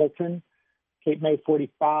 in Hamilton, Cape May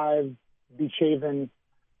 45, Beach Haven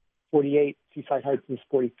 48, Seaside Heights is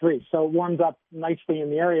 43. So it warms up nicely in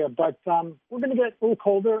the area, but we're going to get a little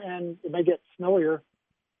colder, and it may get snowier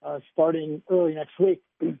starting early next week.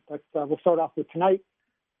 But we'll start off with tonight,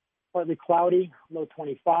 partly cloudy, low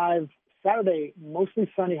 25. Saturday, mostly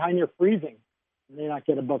sunny, high near freezing. It may not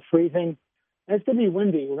get above freezing. And it's going to be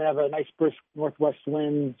windy. We're going to have a nice brisk northwest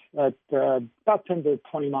wind at about 10 to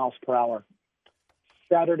 20 miles per hour.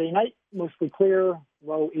 Saturday night, mostly clear,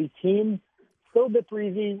 low 18. Still a bit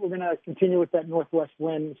breezy. We're going to continue with that northwest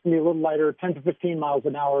wind. It's going to be a little lighter, 10 to 15 miles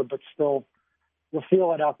an hour, but still you'll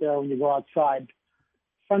feel it out there when you go outside.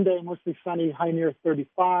 Sunday, mostly sunny, high near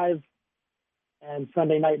 35. And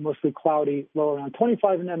Sunday night, mostly cloudy, low around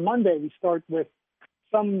 25. And then Monday, we start with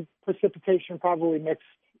some precipitation, probably mixed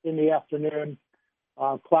in the afternoon.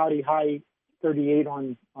 Cloudy, high 38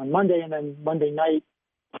 on Monday. And then Monday night,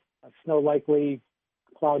 snow likely,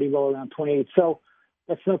 cloudy, low around 28. So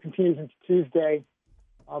that snow continues into Tuesday.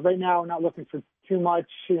 Right now, we're not looking for too much.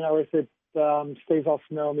 If it stays off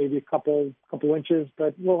snow, maybe a couple inches.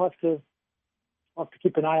 But we'll have to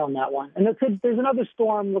keep an eye on that one. And there's another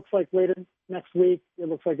storm, looks like later next week. It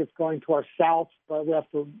looks like it's going to our south, but we have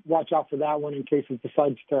to watch out for that one in case it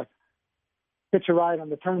decides to hitch a ride on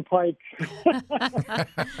the turnpike.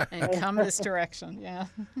 And come this direction, yeah.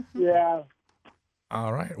 Yeah.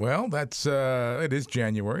 All right. Well, that's it is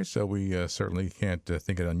January, so we certainly can't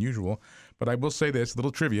think it unusual. But I will say this,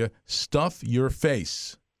 little trivia, stuff your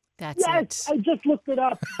face. That's yes, it. I just looked it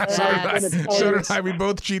up. So did I. We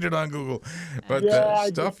both cheated on Google. But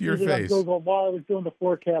stuff your face. On Google. While I was doing the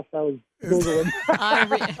forecast, I was Googling.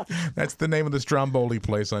 That's the name of the Stromboli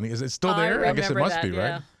place, honey. Is it still there? I guess it must be,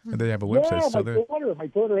 right? And they have a website still there. My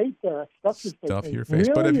daughter ate there. Stuff your face.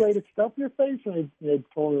 Really rated Stuff Your Face, and they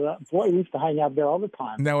pulled it up. Boy, we used to hang out there all the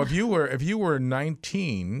time. Now, if you were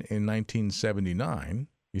 19 in 1979,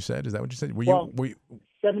 you said, is that what you said? Were you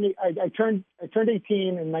 70. I turned 18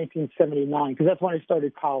 in 1979 because that's when I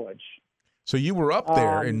started college. So you were up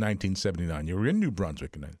there in 1979. You were in New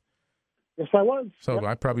Brunswick, and yes, I was. So yep.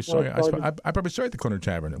 I probably saw you. I probably saw you at the Corner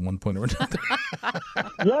Tavern at one point or another.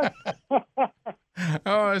 Yes.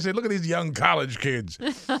 Oh, I say, look at these young college kids.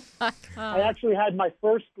 I actually had my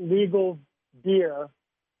first legal beer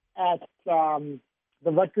at the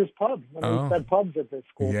Rutgers pub. We had pubs at this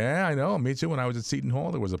school. Yeah, I know. Me too. When I was at Seton Hall,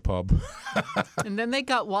 there was a pub. And then they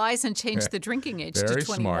got wise and changed the drinking age to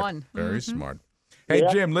 21. Very smart. Hey,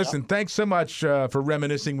 Jim, listen, thanks so much for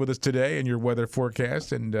reminiscing with us today and your weather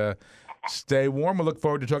forecast. And stay warm. We'll look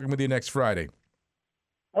forward to talking with you next Friday.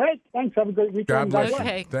 All right. Thanks. Have a great weekend. God bless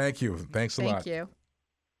you. Thank you. Thanks a lot. Thank you.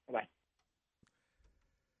 Bye-bye.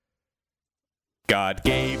 God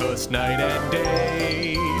gave us night and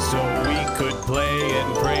day so we could play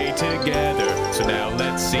and pray together. So now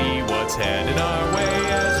let's see what's headed our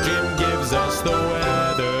way as Jim gives us the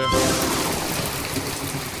weather.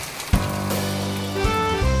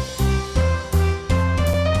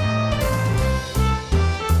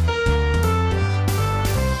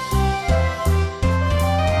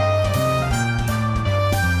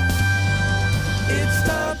 It's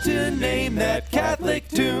time to name that Catholic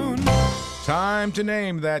tune. Time to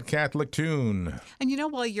name that Catholic tune. And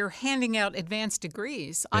while you're handing out advanced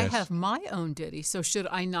degrees, I have my own ditty. So should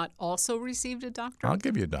I not also receive a doctorate? I'll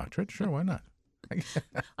give you a doctorate. Sure, why not?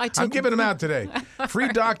 I'm giving them out today. Free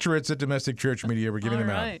doctorates at Domestic Church Media. We're giving them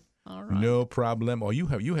out. All right. No problem. Oh, you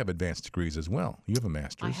have advanced degrees as well. You have a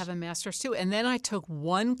master's. I have a master's too. And then I took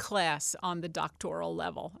one class on the doctoral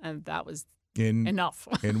level, and that was enough.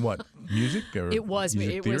 In what? Music? Or it was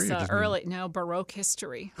early. No, Baroque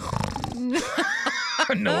history.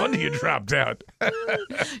 No wonder you dropped out.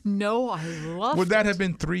 No, I loved it. Would that have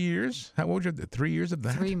been 3 years? How old were you? 3 years of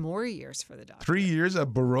that? 3 more years for the doctorate. 3 years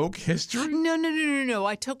of Baroque history? No.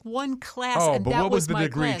 I took one class, and but that what was the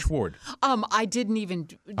degree class. toward? I didn't even,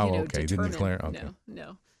 okay. determine. Didn't declare? Okay.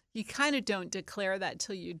 No. You kind of don't declare that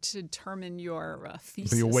till you determine your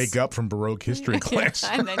thesis. So you wake up from Baroque history class.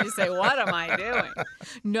 And then you say, what am I doing?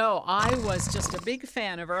 No, I was just a big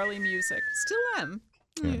fan of early music. Still am.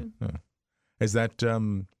 Yeah. Is that,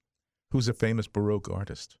 who's a famous Baroque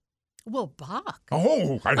artist? Well, Bach.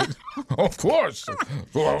 Oh, of course.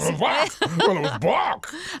 Well, it was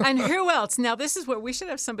Bach. And who else? Now, this is where we should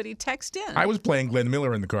have somebody text in. I was playing Glenn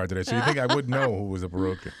Miller in the car today, so you think I would know who was a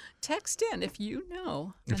Baroque? Text in if you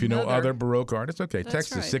know. If you know other Baroque artists. Okay, That's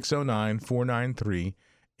text to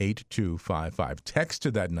 609-493-8255. Text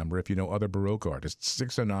to that number if you know other Baroque artists,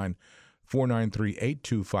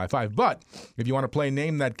 609-493-8255. But if you want to play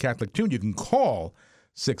Name That Catholic Tune, you can call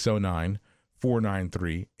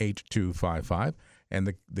 609-493-8255.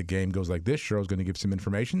 And the game goes like this. Cheryl's going to give some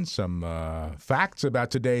information, some facts about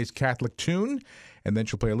today's Catholic tune, and then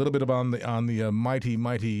she'll play a little bit on the mighty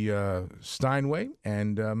Steinway.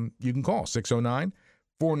 And you can call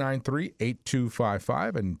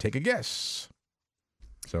 609-493-8255 and take a guess.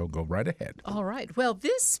 So go right ahead. All right. Well,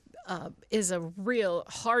 this is a real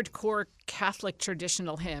hardcore Catholic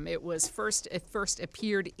traditional hymn. It first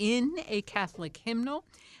appeared in a Catholic hymnal,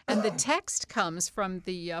 and the text comes from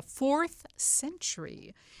the 4th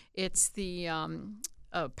century. It's the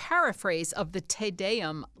paraphrase of the Te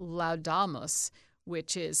Deum Laudamus,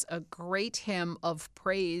 which is a great hymn of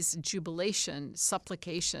praise, jubilation,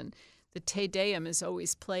 supplication the Te Deum is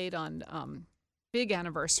always played on big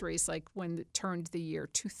anniversaries, like when it turned the year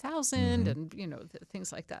 2000 and,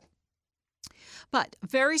 things like that. But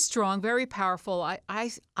very strong, very powerful.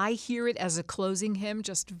 I hear it as a closing hymn,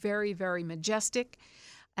 just very, very majestic.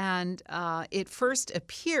 And it first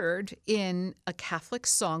appeared in a Catholic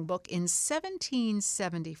songbook in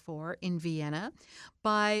 1774 in Vienna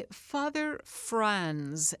by Father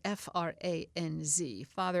Franz, F-R-A-N-Z,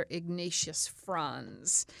 Father Ignatius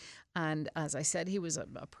Franz. And as I said, he was a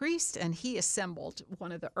priest, and he assembled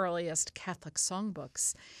one of the earliest Catholic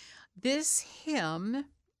songbooks. This hymn,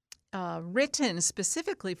 written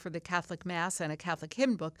specifically for the Catholic Mass and a Catholic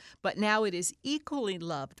hymn book, but now it is equally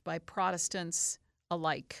loved by Protestants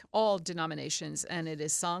alike, all denominations, and it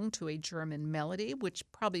is sung to a German melody, which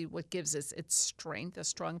probably what gives us its strength, a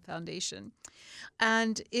strong foundation.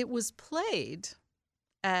 And it was played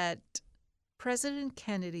at President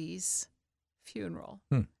Kennedy's funeral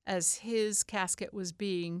as his casket was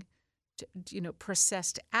being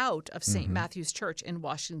processed out of St. Matthew's Church in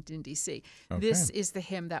Washington, D.C. Okay. This is the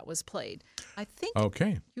hymn that was played. I think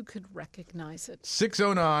you could recognize it.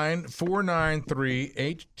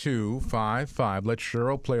 609-493-8255. Let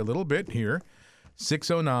Cheryl play a little bit here.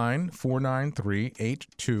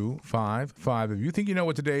 609-493-8255. If you think you know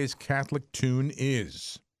what today's Catholic tune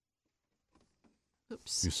is.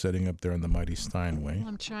 Oops. You're setting up there in the Mighty Steinway. Well,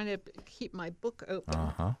 I'm trying to keep my book open.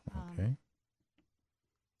 Okay.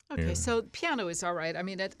 Okay, Here. so piano is all right. I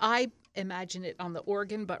mean, I imagine it on the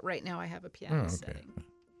organ, but right now I have a piano setting.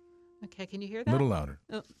 Okay, can you hear that? A little louder.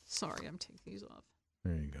 Oh, sorry, I'm taking these off.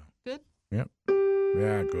 There you go. Good? Yep.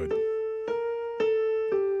 Yeah, good.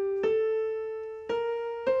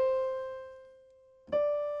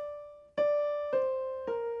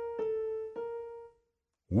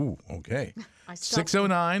 Ooh, okay.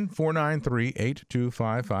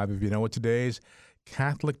 609-493-8255. If you know what today's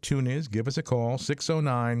Catholic tune is, give us a call.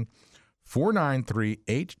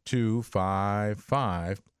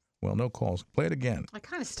 609-493-8255. Well, no calls. Play it again. I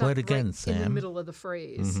kind of stopped Sam. in the middle of the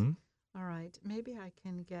phrase. All right, maybe I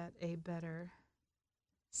can get a better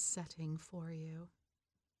setting for you.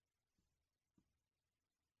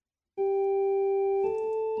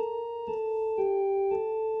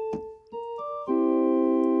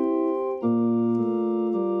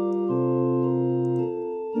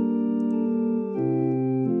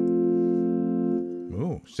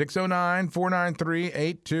 Ooh,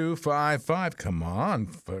 609-493-8255. Come on,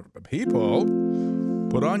 people.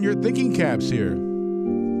 Put on your thinking caps here.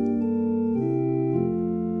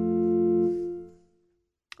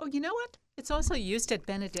 Oh, you know what? It's also used at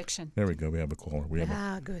benediction. There we go. We have a caller.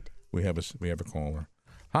 Good. We have a caller.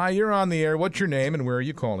 Hi, you're on the air. What's your name and where are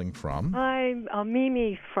you calling from? I'm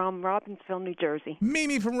Mimi from Robbinsville, New Jersey.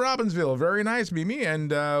 Mimi from Robbinsville. Very nice, Mimi.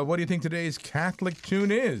 And what do you think today's Catholic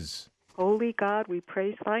tune is? Holy God, we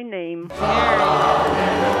praise thy name. Holy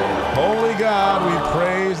God, we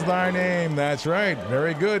praise thy name. That's right.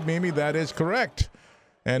 Very good, Mimi. That is correct.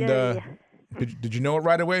 And did you know it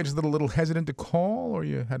right away? Just a little hesitant to call, or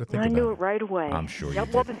you had to think about it? I knew it right away. I'm sure you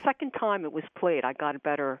did. Well, the second time it was played, I got a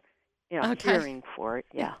better hearing for it.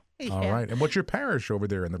 Yeah. All right. And what's your parish over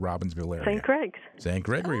there in the Robbinsville area? St. Greg's. St.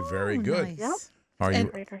 Gregory. Very good. Nice. Yep. Are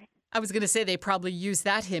you? I was going to say they probably use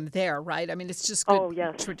that hymn there, right? I mean, it's just good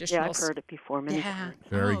traditional. Yeah, I've heard it before many times.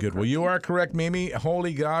 Very good. Well, you are correct, Mimi.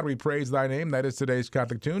 Holy God, we praise thy name. That is today's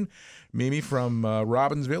Catholic tune. Mimi from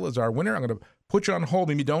Robbinsville is our winner. I'm going to put you on hold,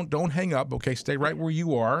 Mimi. Don't hang up. Okay, stay right where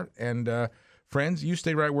you are. And friends, you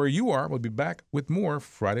stay right where you are. We'll be back with more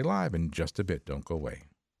Friday Live in just a bit. Don't go away.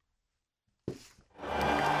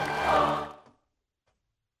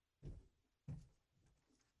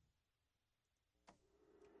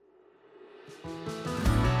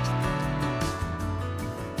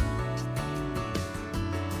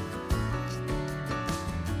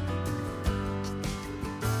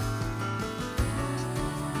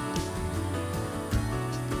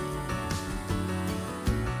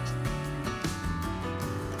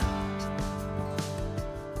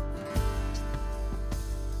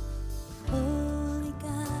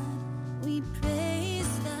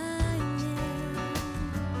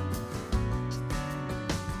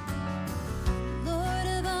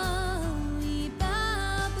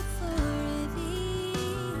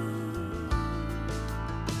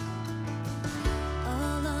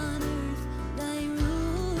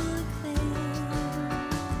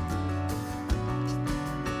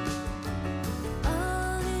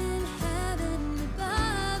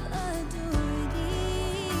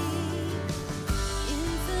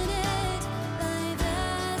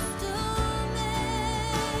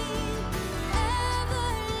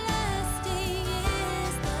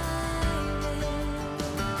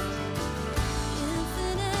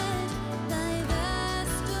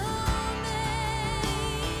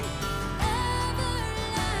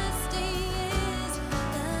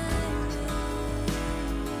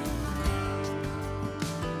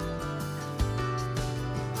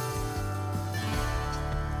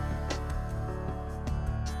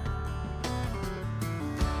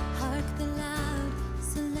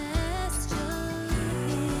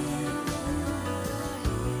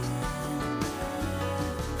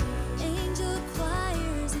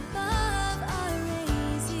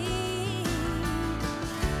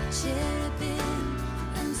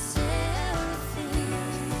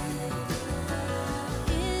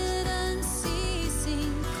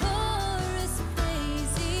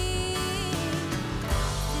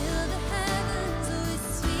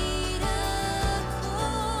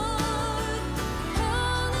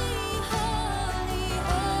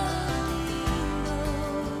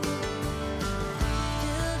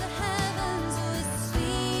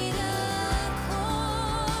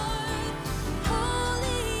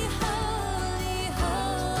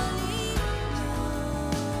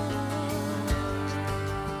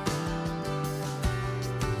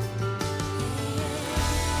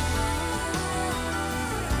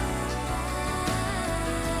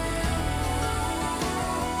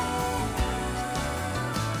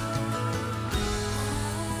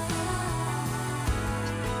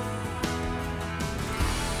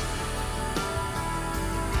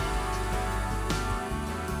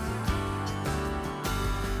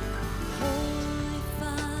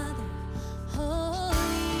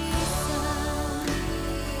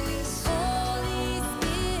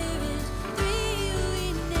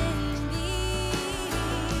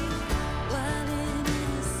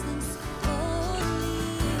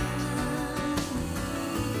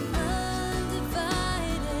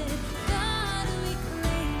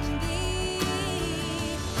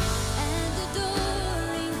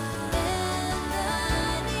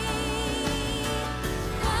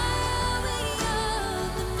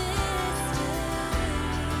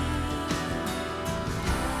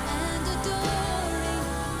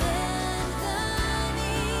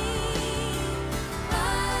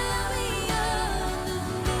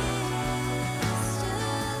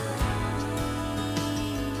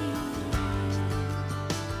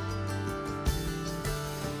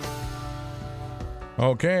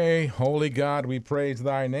 Okay, Holy God, we praise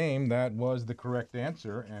thy name. That was the correct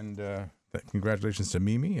answer. And congratulations to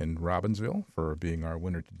Mimi in Robbinsville for being our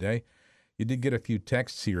winner today. You did get a few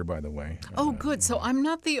texts here, by the way. Oh, good. So I'm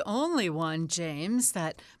not the only one, James,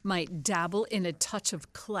 that might dabble in a touch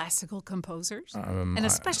of classical composers, and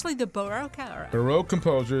especially the Baroque era. Baroque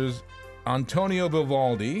composers, Antonio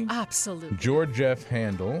Vivaldi. Absolutely. George F.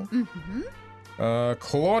 Handel. Mm-hmm.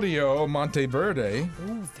 Claudio Monteverde.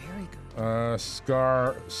 Oh, very good.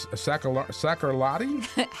 Scarlatti?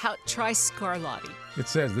 Try Scarlatti. It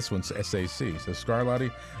says, this one's SAC. So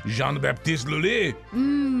Scarlatti, Jean-Baptiste Lully.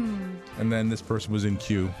 And then this person was in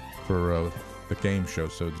queue for the game show,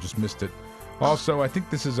 so just missed it. Also, I think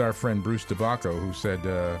this is our friend Bruce DeBacco who said,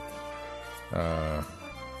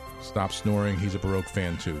 stop snoring. He's a Baroque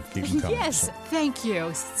fan, too. Keep him coming. Yes, thank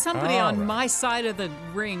you. Somebody on my side of the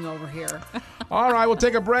ring over here. All right, we'll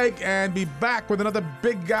take a break and be back with another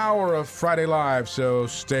big hour of Friday Live. So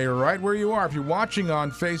stay right where you are. If you're watching on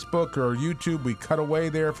Facebook or YouTube, we cut away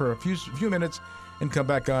there for a few minutes and come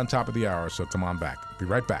back on top of the hour. So come on back. Be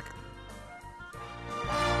right back.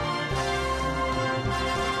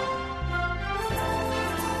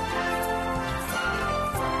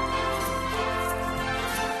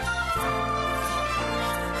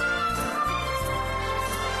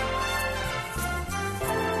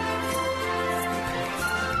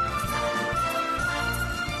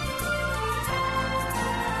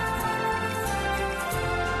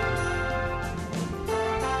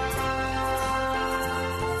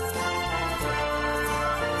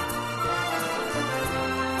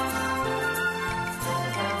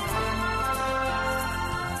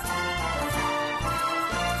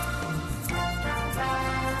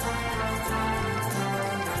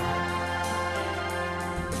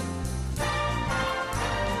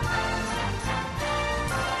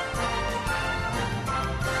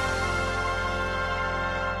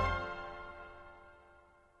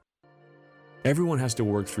 Everyone has to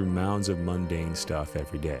work through mounds of mundane stuff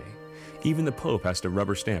every day. Even the Pope has to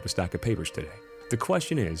rubber stamp a stack of papers today. The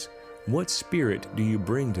question is, what spirit do you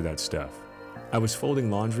bring to that stuff? I was folding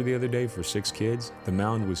laundry the other day for 6 kids. The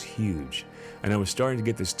mound was huge, and I was starting to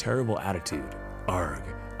get this terrible attitude. Arg,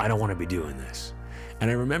 I don't want to be doing this. And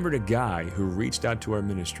I remembered a guy who reached out to our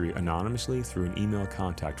ministry anonymously through an email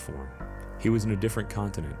contact form. He was in a different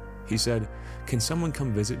continent. He said, "Can someone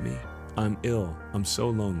come visit me? I'm ill. I'm so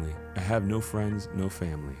lonely. I have no friends, no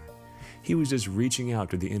family." He was just reaching out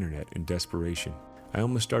to the internet in desperation. I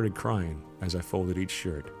almost started crying as I folded each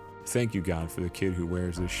shirt. Thank you, God, for the kid who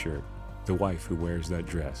wears this shirt, the wife who wears that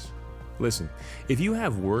dress. Listen, if you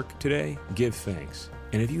have work today, give thanks.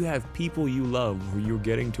 And if you have people you love who you're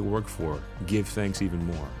getting to work for, give thanks even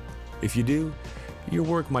more. If you do, your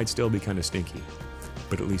work might still be kind of stinky,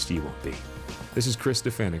 but at least you won't be. This is Chris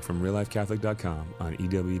Stefanik from RealLifeCatholic.com on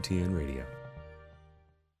EWTN Radio.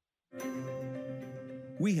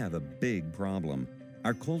 We have a big problem.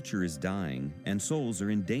 Our culture is dying, and souls are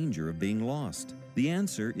in danger of being lost. The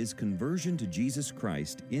answer is conversion to Jesus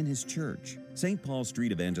Christ in His church. St. Paul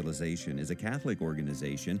Street Evangelization is a Catholic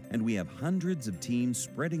organization, and we have hundreds of teams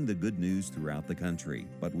spreading the good news throughout the country.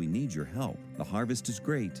 But we need your help. The harvest is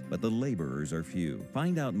great, but the laborers are few.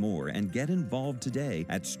 Find out more and get involved today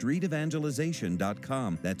at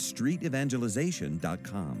streetevangelization.com. That's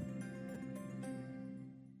streetevangelization.com.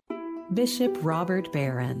 Bishop Robert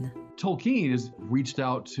Barron. Tolkien has reached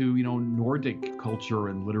out to, Nordic culture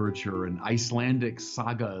and literature and Icelandic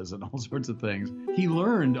sagas and all sorts of things. He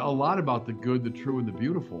learned a lot about the good, the true, and the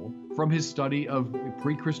beautiful from his study of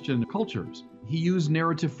pre-Christian cultures. He used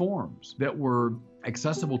narrative forms that were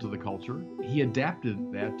accessible to the culture. He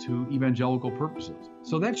adapted that to evangelical purposes.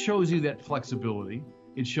 So that shows you that flexibility.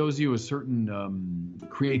 It shows you a certain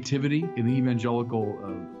creativity in the evangelical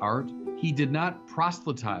art. He did not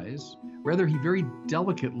proselytize. Rather, he very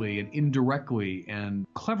delicately and indirectly and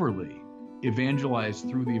cleverly evangelized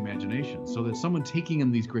through the imagination, so that someone taking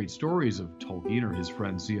in these great stories of Tolkien or his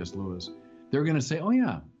friend C.S. Lewis, they're going to say, "Oh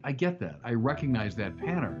yeah, I get that. I recognize that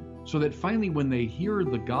pattern." So that finally when they hear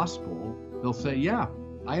the gospel, they'll say, "Yeah,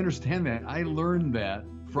 I understand that. I learned that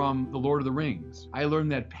from The Lord of the Rings. I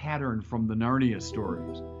learned that pattern from the Narnia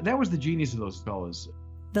stories." That was the genius of those fellas.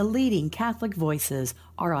 The leading Catholic voices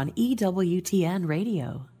are on EWTN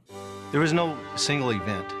Radio. There was no single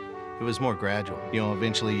event. It was more gradual.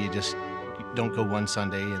 Eventually you don't go one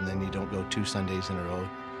Sunday and then you don't go 2 Sundays in a row.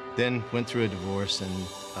 Then went through a divorce and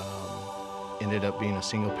ended up being a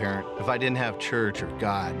single parent. If I didn't have church or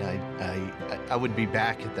God, I would be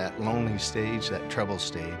back at that lonely stage, that trouble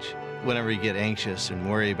stage. Whenever you get anxious and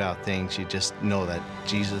worry about things, you just know that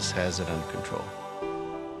Jesus has it under control.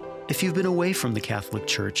 If you've been away from the Catholic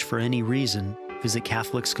Church for any reason, visit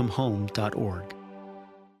CatholicsComeHome.org.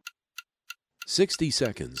 60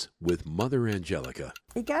 Seconds with Mother Angelica.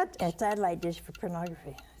 He got a satellite dish for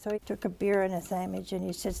pornography. So he took a beer and a sandwich and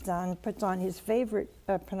he sits down and puts on his favorite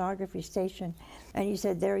pornography station. And he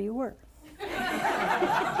said, there you were.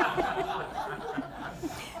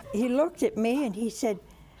 He looked at me and he said,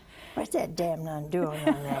 what's that damn nun doing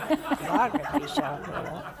on that pornography show? You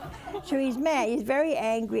know? So he's mad, he's very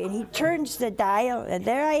angry, and he turns the dial, and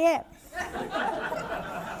there I am.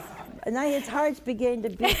 And now his heart's beginning to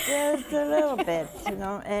beat just a little bit, you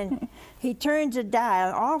know, and he turns the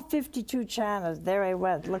dial, all 52 channels, there I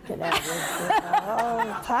was looking at it, all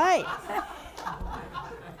tight.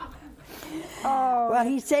 Oh. Well,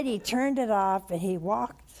 he said he turned it off, and he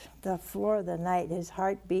walked the floor of the night, his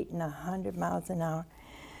heart beating 100 miles an hour.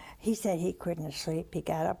 He said he couldn't sleep. He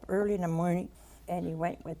got up early in the morning, and he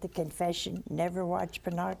went with the confession, never watch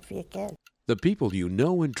pornography again. The people you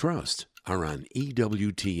know and trust are on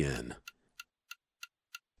EWTN.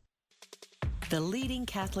 The leading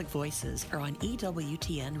Catholic voices are on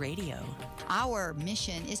EWTN Radio. Our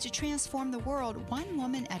mission is to transform the world one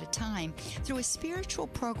woman at a time through a spiritual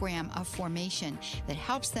program of formation that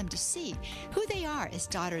helps them to see who they are as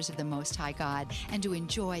daughters of the Most High God and to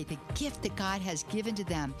enjoy the gift that God has given to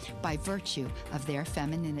them by virtue of their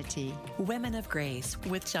femininity. Women of Grace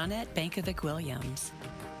with Jeanette Bankovic-Williams.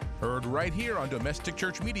 Heard right here on Domestic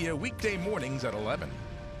Church Media, weekday mornings at 11.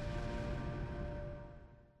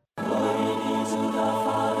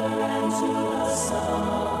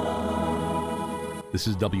 This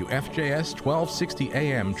is WFJS 1260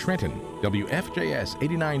 AM Trenton, WFJS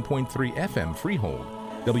 89.3 FM Freehold,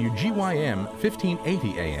 WGYM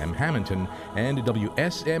 1580 AM Hamilton, and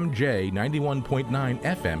WSMJ 91.9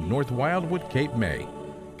 FM North Wildwood, Cape May.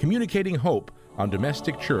 Communicating hope on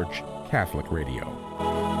Domestic Church Catholic Radio.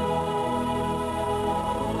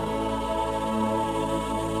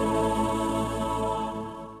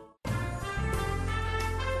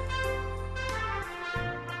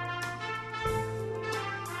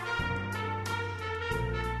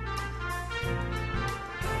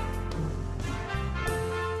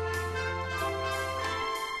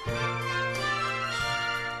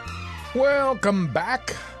 Welcome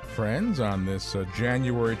back, friends, on this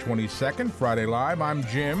January 22nd, Friday Live. I'm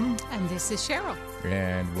Jim. And this is Cheryl.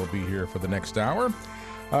 And we'll be here for the next hour.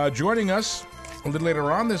 Joining us a little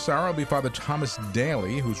later on this hour will be Father Thomas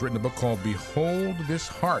Daly, who's written a book called Behold This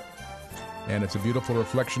Heart. And it's a beautiful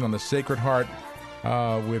reflection on the Sacred Heart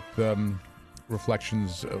with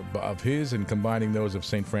reflections of his and combining those of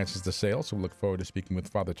St. Francis de Sales. So we look forward to speaking with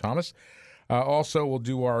Father Thomas. Also, we'll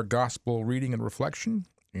do our gospel reading and reflection.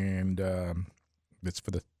 And it's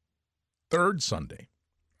for the third Sunday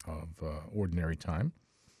of Ordinary Time.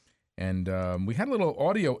 And we had a little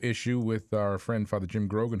audio issue with our friend Father Jim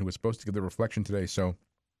Grogan, who was supposed to give the reflection today. So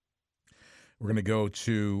we're going to go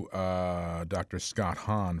to Dr. Scott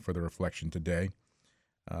Hahn for the reflection today.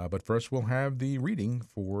 But first, we'll have the reading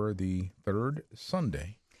for the third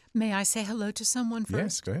Sunday. May I say hello to someone first?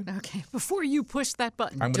 Yes, go ahead. Okay, before you push that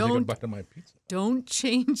button, I'm going to take a bite of my pizza. Don't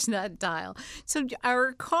change that dial. So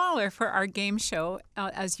our caller for our game show,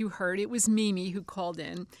 as you heard, it was Mimi who called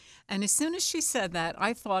in. And as soon as she said that,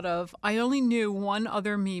 I only knew one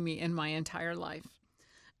other Mimi in my entire life.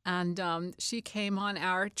 And she came on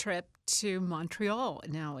our trip to Montreal.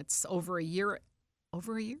 Now, it's over a year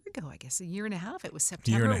ago, I guess, a year and a half. It was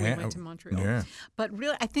September we went to Montreal. Yeah. But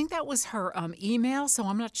really, I think that was her email, so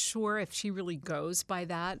I'm not sure if she really goes by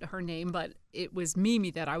that, her name, but it was Mimi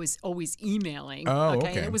that I was always emailing. Oh, okay.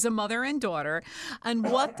 And it was a mother and daughter. And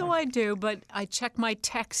what do I do? But I check my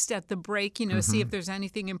text at the break, see if there's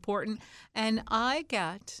anything important. And I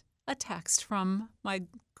get a text from my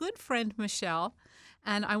good friend, Michelle,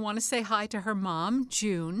 and I want to say hi to her mom,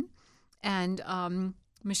 June, and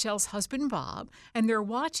Michelle's husband, Bob, and they're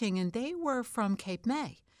watching, and they were from Cape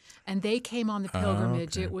May, and they came on the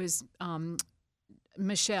pilgrimage. Okay. It was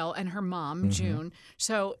Michelle and her mom, June.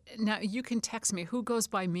 So now you can text me who goes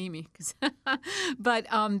by Mimi, but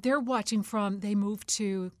they're watching they moved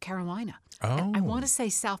to Carolina. Oh. I want to say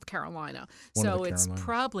South Carolina. So it's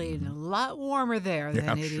probably a lot warmer there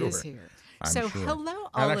than it is here. I'm so sure. Hello, and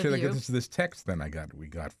all actually, of you. this text then we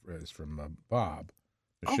got is from Bob,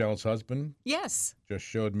 Michelle's husband. Yes. Just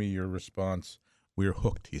showed me your response. We're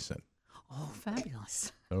hooked, he said. Oh,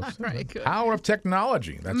 fabulous. So, right, good. Power of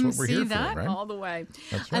technology. That's what we're here for, right? All the way.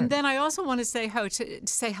 That's right. And then I also want to say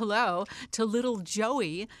hello to little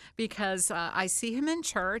Joey, because I see him in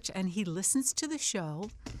church and he listens to the show.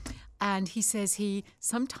 And he says he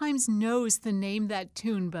sometimes knows the name that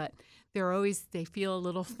tune, but they feel a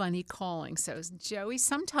little funny calling. So, Joey,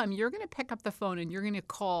 sometime you're going to pick up the phone and you're going to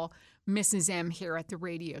call Mrs. M here at the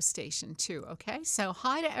radio station too, okay? So,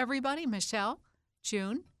 hi to everybody, Michelle,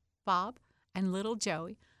 June, Bob, and little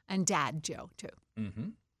Joey, and Dad Joe too. Mm-hmm.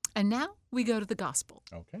 And now we go to the gospel.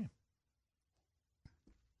 Okay.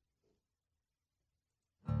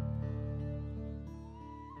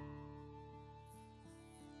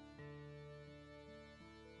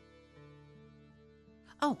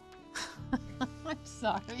 Oh, I'm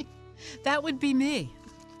sorry. That would be me.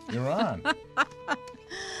 You're on.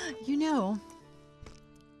 You know,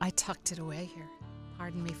 I tucked it away here.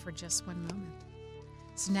 Pardon me for just one moment.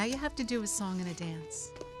 So now you have to do a song and a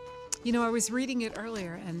dance. You know, I was reading it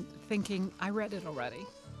earlier and thinking I read it already.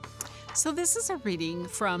 So this is a reading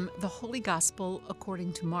from the Holy Gospel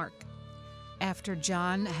according to Mark. After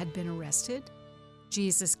John had been arrested,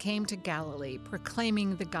 Jesus came to Galilee,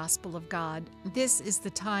 proclaiming the gospel of God. This is the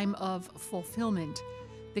time of fulfillment.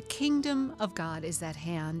 The kingdom of God is at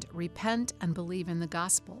hand. Repent and believe in the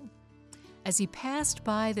gospel. As he passed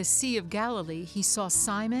by the Sea of Galilee, he saw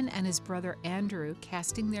Simon and his brother Andrew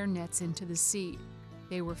casting their nets into the sea.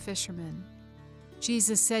 They were fishermen.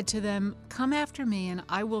 Jesus said to them, "Come after me, and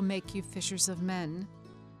I will make you fishers of men."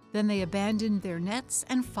 Then they abandoned their nets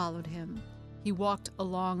and followed him. He walked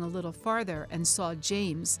along a little farther and saw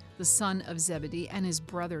James, the son of Zebedee, and his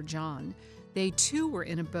brother John. They too were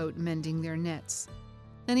in a boat mending their nets.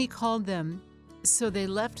 Then he called them. So they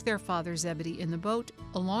left their father Zebedee in the boat,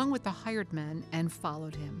 along with the hired men, and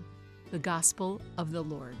followed him. The Gospel of the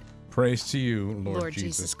Lord. Praise to you, Lord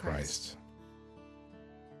Jesus Jesus Christ. Christ.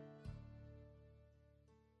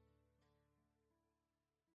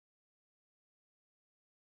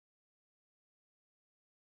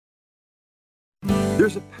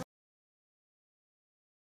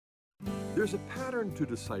 There's a pattern to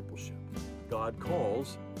discipleship. God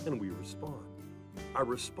calls and we respond. Our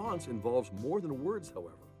response involves more than words,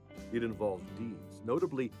 however. It involves deeds,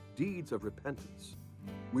 notably deeds of repentance.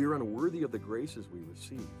 We are unworthy of the graces we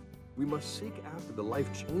receive. We must seek after the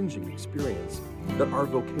life-changing experience that our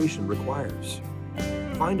vocation requires.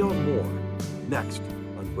 Find out more next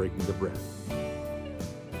on Breaking the Bread.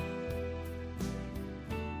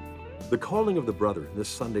 The calling of the brother in this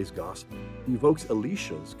Sunday's gospel evokes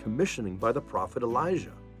Elisha's commissioning by the prophet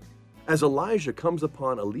Elijah. As Elijah comes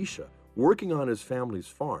upon Elisha working on his family's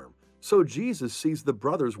farm, so Jesus sees the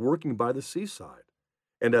brothers working by the seaside.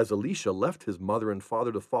 And as Elisha left his mother and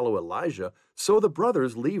father to follow Elijah, so the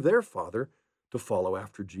brothers leave their father to follow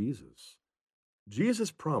after Jesus.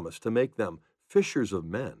 Jesus' promise to make them fishers of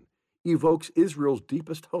men evokes Israel's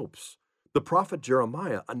deepest hopes. The prophet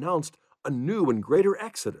Jeremiah announced a new and greater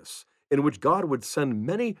exodus in which God would send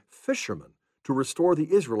many fishermen to restore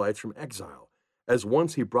the Israelites from exile, as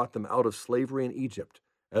once he brought them out of slavery in Egypt,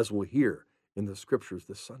 as we'll hear in the scriptures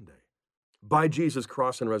this Sunday. By Jesus'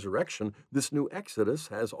 cross and resurrection, this new exodus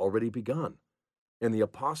has already begun, and the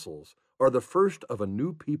apostles are the first of a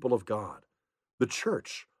new people of God. The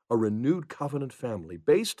church, a renewed covenant family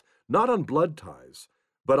based not on blood ties,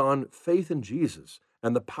 but on faith in Jesus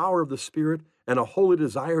and the power of the Spirit and a holy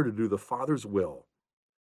desire to do the Father's will.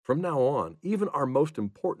 From now on, even our most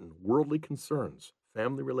important worldly concerns,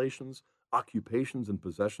 family relations, occupations, and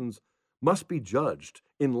possessions, must be judged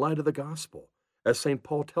in light of the gospel, as St.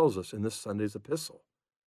 Paul tells us in this Sunday's epistle.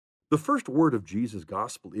 The first word of Jesus'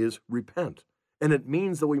 gospel is repent, and it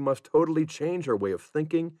means that we must totally change our way of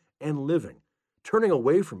thinking and living, turning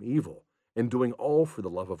away from evil and doing all for the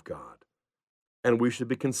love of God. And we should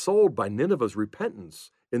be consoled by Nineveh's repentance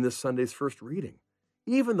in this Sunday's first reading.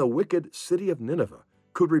 Even the wicked city of Nineveh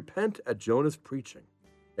could repent at Jonah's preaching,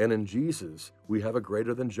 and in Jesus we have a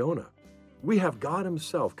greater than Jonah. We have God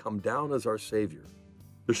himself come down as our Savior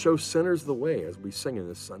to show sinners the way, as we sing in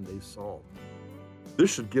this Sunday's psalm.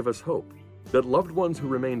 This should give us hope that loved ones who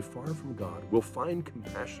remain far from God will find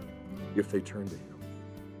compassion if they turn to him.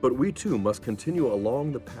 But we too must continue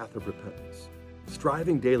along the path of repentance,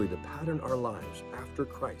 striving daily to pattern our lives after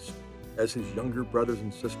Christ as his younger brothers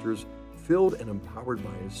and sisters, filled and empowered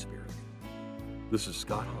by his Spirit. This is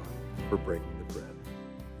Scott Hahn for Breaking the Bread.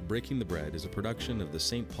 Breaking the Bread is a production of the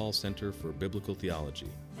St. Paul Center for Biblical Theology.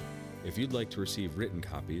 If you'd like to receive written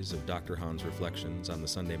copies of Dr. Hahn's reflections on the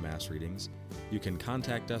Sunday Mass readings, you can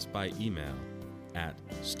contact us by email at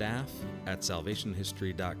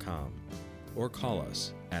staff@salvationhistory.com or call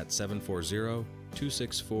us at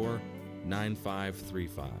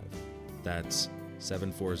 740-264-9535. That's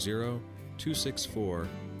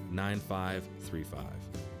 740-264-9535.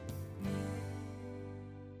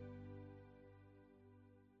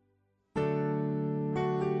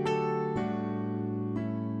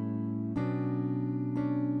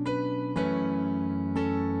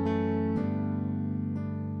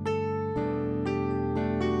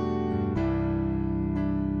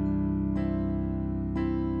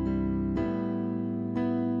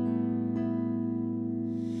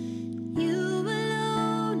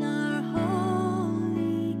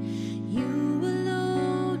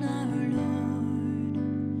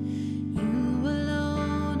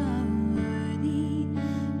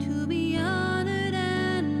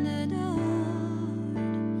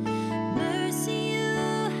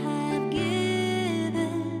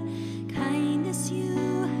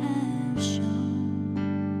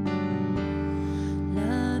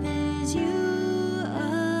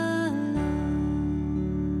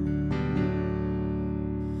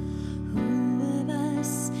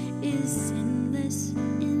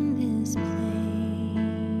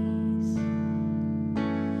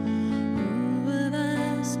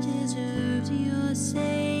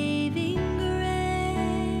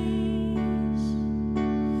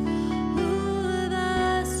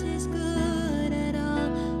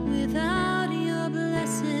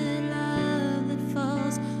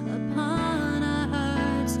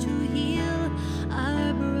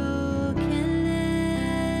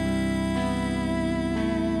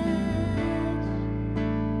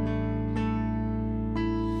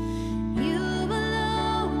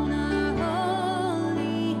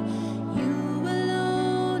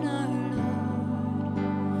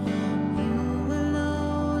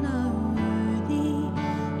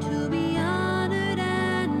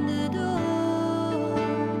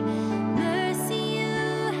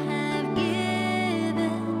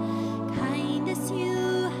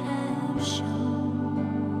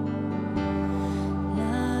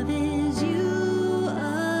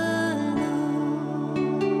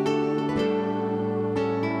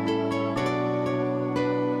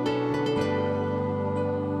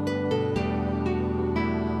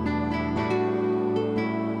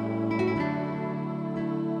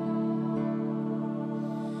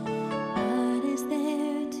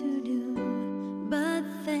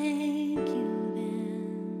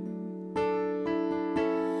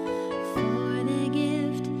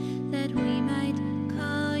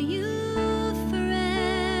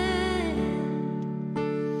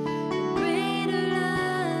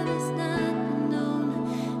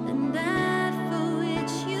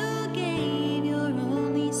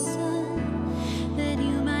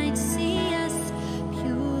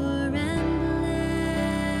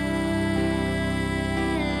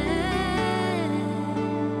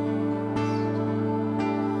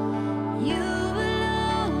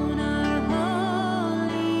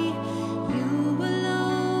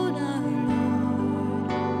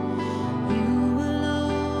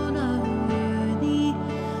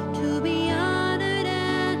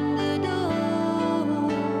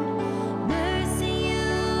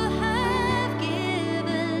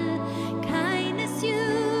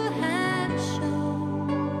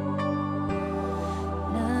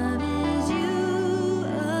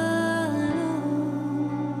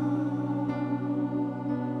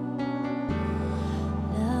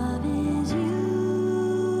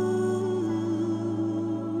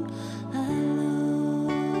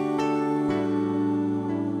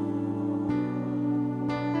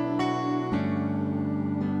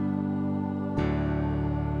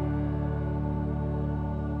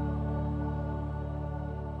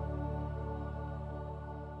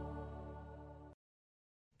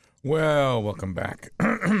 Well, welcome back.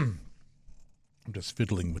 I'm just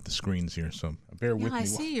fiddling with the screens here, so bear with me. I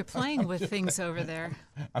see you're playing with things over there.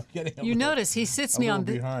 I'm getting You notice he sits me on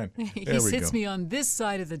behind. He sits me on this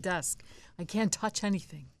side of the desk. I can't touch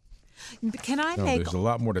anything. Can I No, make? there's a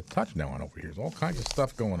lot more to touch now on over here. There's all kinds of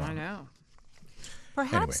stuff going on. I know.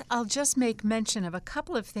 Perhaps I'll just make mention of a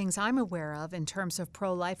couple of things I'm aware of in terms of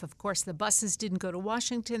pro-life. Of course, the buses didn't go to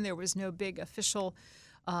Washington. There was no big official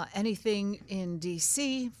anything in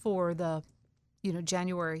D.C. for the,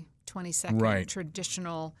 January 22nd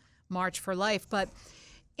traditional March for Life. But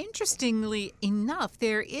interestingly enough,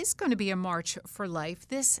 there is going to be a March for Life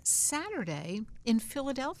this Saturday in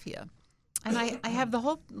Philadelphia. And I have the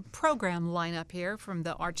whole program line up here from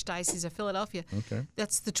the Archdiocese of Philadelphia. Okay.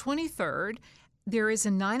 That's the 23rd. There is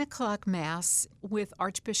a 9 o'clock Mass with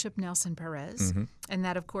Archbishop Nelson Perez, and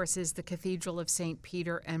that, of course, is the Cathedral of St.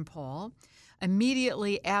 Peter and Paul.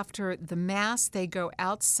 Immediately after the Mass, they go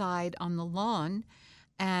outside on the lawn,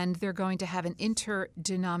 and they're going to have an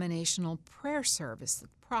interdenominational prayer service,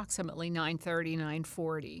 approximately 9:30,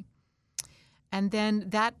 9:40. And then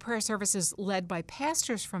that prayer service is led by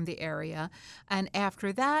pastors from the area. And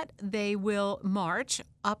after that, they will march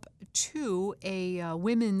up to a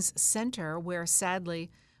women's center where, sadly,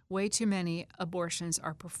 way too many abortions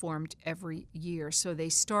are performed every year. So they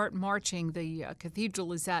start marching. The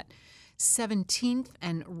cathedral is at 17th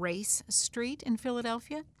and Race Street in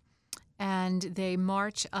Philadelphia. And they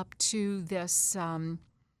march up to this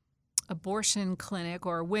abortion clinic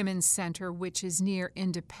or women's center, which is near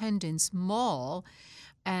Independence Mall.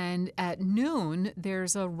 And at noon,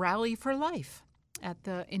 there's a rally for life at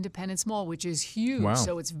the Independence Mall, which is huge. Wow.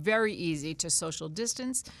 So it's very easy to social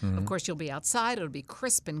distance. Of course, you'll be outside. It'll be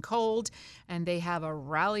crisp and cold. And they have a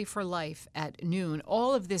rally for life at noon.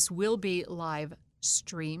 All of this will be live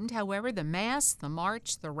streamed. However, the Mass, the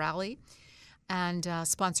March, the rally, and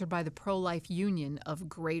sponsored by the Pro-Life Union of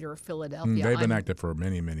Greater Philadelphia. They've been active for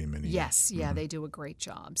many, many, many years. Yes, yeah, they do a great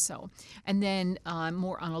job. So, and then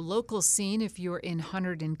more on a local scene, if you're in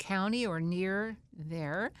Hunterdon County or near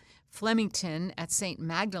there, Flemington at St.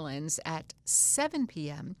 Magdalene's at 7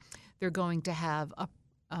 p.m., they're going to have a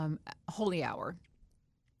holy hour.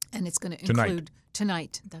 And it's going to include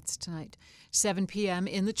tonight. That's tonight. 7 p.m.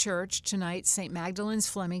 in the church tonight, St. Magdalene's,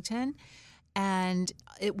 Flemington. And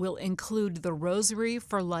it will include the Rosary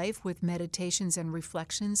for Life with meditations and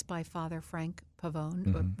reflections by Father Frank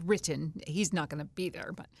Pavone, written. He's not going to be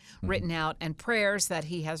there, but written out, and prayers that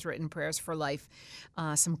he has written, prayers for life,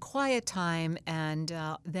 some quiet time, and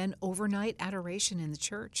then overnight adoration in the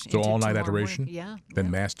church. So all night adoration? Morning. Yeah.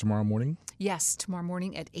 Then Mass tomorrow morning? Yes, tomorrow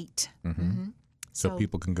morning at 8. So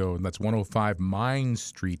people can go, and that's 105 Mine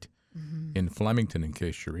Street in Flemington in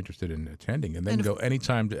case you're interested in attending. And then go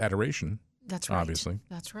anytime to adoration. That's right. Obviously.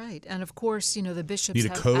 That's right. And of course, the bishops need a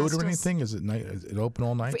have code asked or anything? Is it open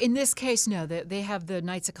all night? In this case, no. They have the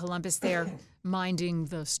Knights of Columbus there minding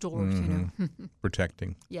the stores,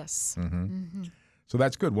 Protecting. Yes. So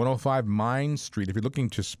that's good. 105 Mine Street. If you're looking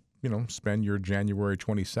to, spend your January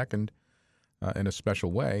 22nd in a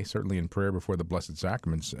special way, certainly in prayer before the Blessed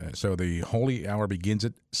Sacraments. So the Holy Hour begins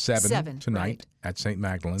at 7 tonight at St.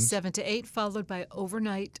 Magdalene's. 7 to 8, followed by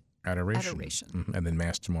overnight adoration. And then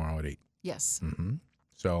Mass tomorrow at 8. Yes.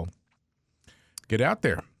 So get out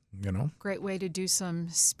there, Great way to do some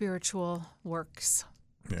spiritual works.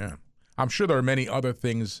 Yeah. I'm sure there are many other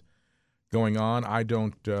things going on. I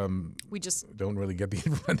don't we just don't really get the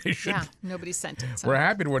information. Yeah, nobody sent it. So. We're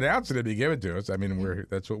happy to announce it if you give it to us. I mean,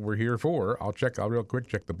 that's what we're here for. I'll real quick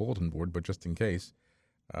check the bulletin board, but just in case,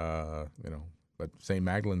 but St.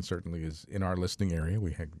 Magdalene certainly is in our listening area.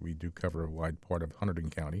 We do cover a wide part of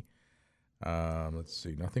Hunterdon County. Let's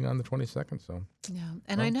see, nothing on the 22nd. So yeah,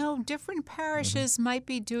 and I know different parishes might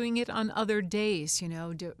be doing it on other days.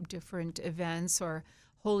 Different events or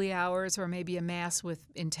holy hours, or maybe a Mass with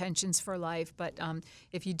intentions for life. But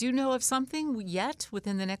if you do know of something yet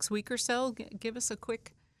within the next week or so, give us a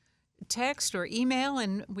quick text or email,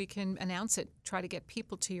 and we can announce it. Try to get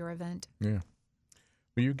people to your event. Yeah.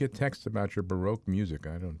 Well, you get texts about your Baroque music.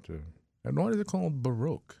 I don't. Why is it called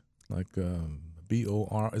Baroque? Like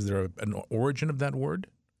B-O-R. Is there an origin of that word?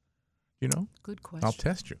 Good question. I'll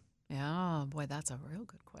test you. Yeah, boy, that's a real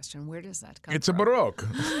good question. Where does that come from? It's a Baroque.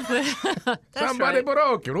 Somebody right.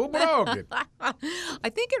 Baroque it. Who Baroque it? I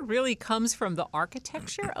think it really comes from the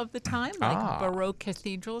architecture of the time, like Baroque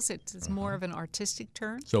cathedrals. It's more of an artistic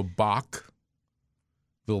term. So Bach,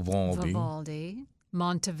 Vivaldi,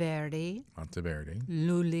 Monteverdi,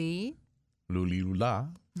 Lully, Lula.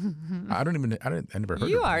 I never heard.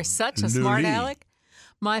 You of are such a smart aleck.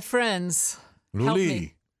 My friends, help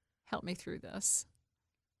me through this.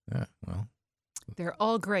 Yeah, well, They're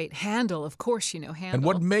all great. Handel, of course, you know Handel. And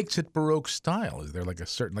what makes it Baroque style? Is there like a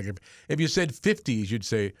certain, like if you said 50s, you'd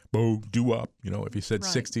say, doo-wop. You know, if you said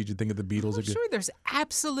 60s, you'd think of the Beatles. I'm sure there's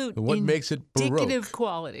absolute what makes it Baroque? Indicative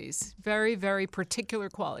qualities, very, very particular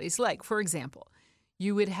qualities. Like, for example,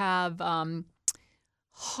 you would have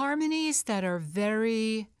harmonies that are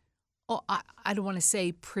very, I don't want to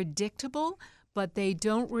say predictable, but they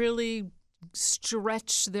don't really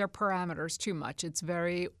stretch their parameters too much. It's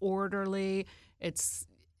very orderly. It's,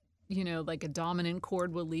 you know, like a dominant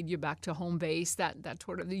chord will lead you back to home base. That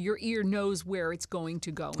sort of, your ear knows where it's going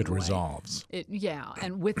to go. It resolves.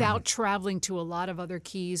 And without traveling to a lot of other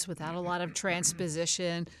keys, without a lot of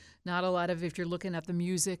transposition, not a lot of, if you're looking at the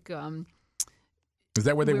music. Is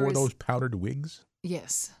that where they wore those powdered wigs?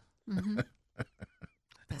 Yes. Mm-hmm.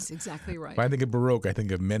 That's exactly right. If I think of Baroque, I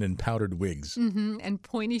think of men in powdered wigs. Mm-hmm. And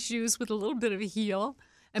pointy shoes with a little bit of a heel,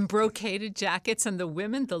 and brocaded jackets, and the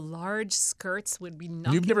women, the large skirts would be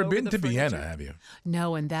knocking You've never over been the to furniture. Vienna, have you?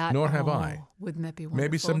 No, and that. Nor have I. Wouldn't that be wonderful?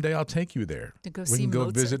 Maybe someday I'll take you there. To go we see can go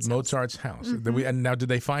Mozart's visit Mozart's house. Mm-hmm. And now, did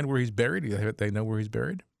they find where he's buried? Do they know where he's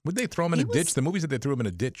buried? Would they throw him in a ditch? The movie said they threw him in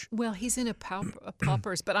a ditch. Well, he's in a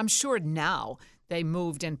paupers, but I'm sure now they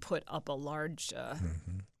moved and put up a large,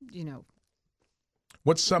 you know.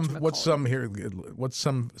 What's some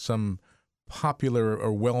popular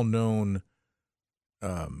or well-known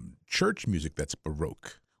church music that's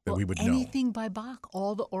Baroque that we would know? Anything by Bach,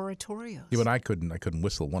 all the oratorios. Yeah, but I couldn't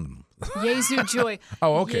whistle one of them. Jesu Joy.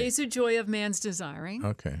 Oh, okay. Jesu Joy of Man's Desiring.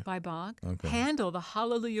 Okay. By Bach. Okay. Handel, the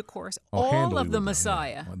Hallelujah Chorus. Handel of the know,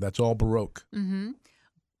 Messiah. Yeah. That's all Baroque. Mm-hmm.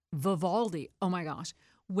 Vivaldi. Oh my gosh.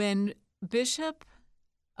 When Bishop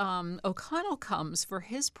O'Connell comes for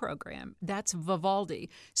his program, that's Vivaldi.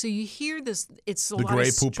 So you hear this, it's a the lot Grey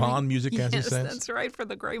of Poupon music, as he says? Yes, that's right, for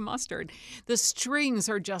the Grey Mustard. The strings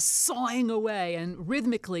are just sawing away, and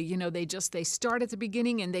rhythmically, you know, they start at the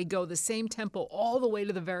beginning and they go the same tempo all the way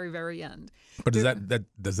to the very, very end. But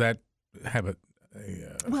does that have a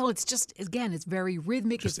well, it's just, again, it's very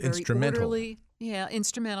rhythmic, just it's very instrumental. orderly. Yeah,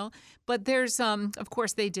 instrumental. But there's, of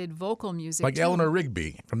course, they did vocal music. Like too. Eleanor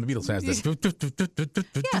Rigby from the Beatles has this.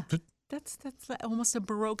 Yeah, that's almost a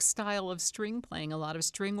Baroque style of string playing. A lot of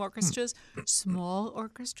string orchestras, small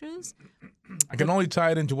orchestras. I can only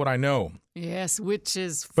tie it into what I know. Yes, which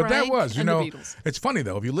is But Frank that was, you and know, the Beatles. it's funny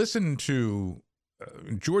though. If you listen to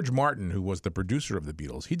George Martin, who was the producer of the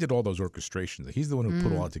Beatles, he did all those orchestrations. He's the one who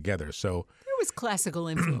put all that together. So there was classical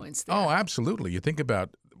influence there. Oh, absolutely. You think about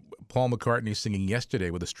Paul McCartney singing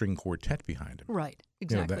Yesterday with a string quartet behind him. Right,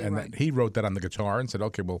 exactly. You know, and he wrote that on the guitar and said,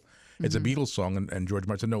 okay, well, it's a Beatles song. And George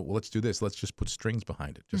Martin said, no, well, let's do this. Let's just put strings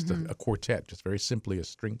behind it. Just a quartet, just very simply a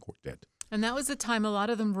string quartet. And that was the time a lot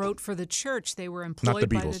of them wrote for the church. They were employed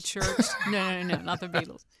by the church. No, not the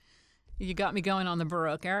Beatles. You got me going on the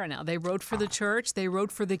Baroque era now. They wrote for the church. They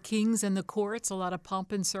wrote for the kings and the courts, a lot of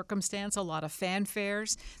pomp and circumstance, a lot of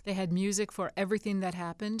fanfares. They had music for everything that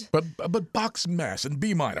happened. But Bach's Mass in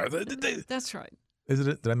B minor. That's right. Is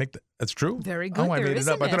it? Did I make that? That's true? Very good. Oh, I made it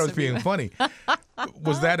up. I thought I was being funny.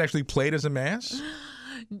 Was that actually played as a mass?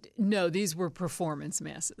 No, these were performance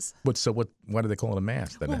masses. Why do they call it a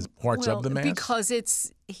mass? That has parts of the mass? Because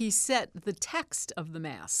he set the text of the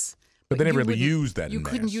mass. But they never really used that in You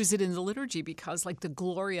couldn't Mass. use it in the liturgy because, like, the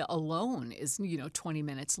Gloria alone is, 20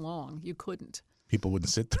 minutes long. You couldn't. People wouldn't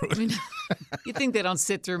sit through it. You think they don't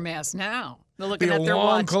sit through Mass now? They're looking Be a at their long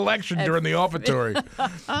watch collection during the offertory.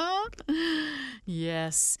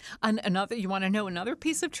 Yes. You want to know another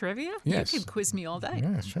piece of trivia? Yes. You can quiz me all day.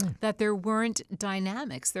 Yeah, sure. That there weren't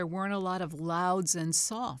dynamics. There weren't a lot of louds and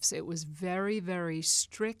softs. It was very, very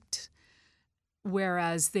strict.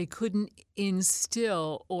 Whereas they couldn't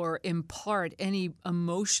instill or impart any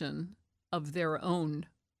emotion of their own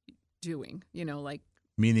doing, like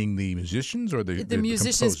Meaning the musicians or the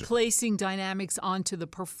musicians composer? placing dynamics onto the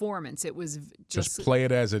performance. It was Just play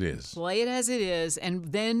it as it is. Play it as it is. And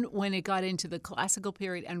then when it got into the classical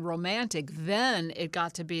period and romantic, then it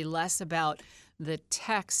got to be less about the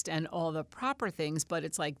text and all the proper things, but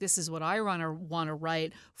it's like, this is what I want to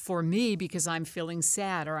write for me because I'm feeling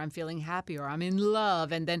sad or I'm feeling happy or I'm in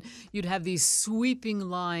love. And then you'd have these sweeping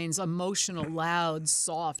lines, emotional, loud,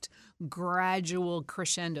 soft, gradual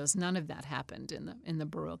crescendos. None of that happened in the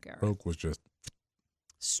Baroque era. Baroque was just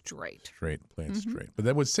straight, play it straight. But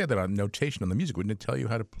that would say that on notation on the music, wouldn't it tell you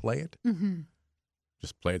how to play it? Mm-hmm.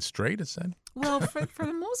 Just play it straight, it said? Well, for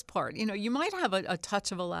the most part, you might have a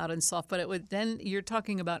touch of a loud and soft, but then you're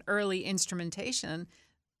talking about early instrumentation,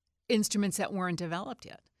 instruments that weren't developed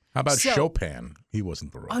yet. How about Chopin? He wasn't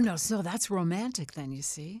Baroque. Oh, no, so that's romantic then, you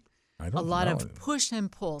see. A lot of push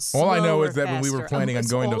and pull. All I know is slower, that when we were faster. planning on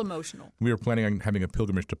It's going all to, emotional. we were planning on having a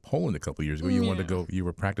pilgrimage to Poland a couple of years ago. You wanted to go. You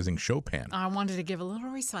were practicing Chopin. I wanted to give a little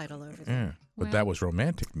recital over there. Yeah, but that was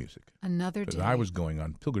romantic music. Another Because day. I was going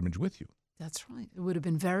on pilgrimage with you That's right. It would have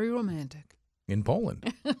been very romantic. in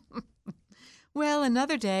Poland. Well,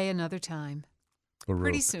 another day, another time. Baroque.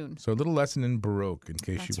 Pretty soon. So a little lesson in Baroque, in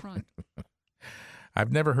case That's you. right.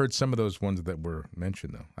 I've never heard some of those ones that were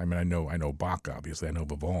mentioned, though. I mean, I know Bach, obviously. I know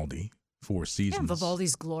Vivaldi, Four Seasons. Yeah,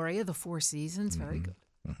 Vivaldi's Gloria, the Four Seasons, very good.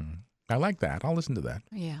 Mm-hmm. I like that. I'll listen to that.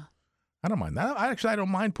 Yeah. I don't mind that. I don't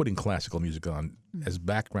mind putting classical music on as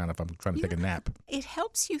background if I'm trying to take a nap. It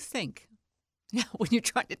helps you think when you're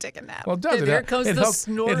trying to take a nap. Well, it does. There goes the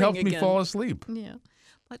snoring It helps again. me fall asleep. Yeah.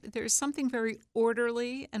 But there's something very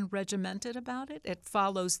orderly and regimented about it. It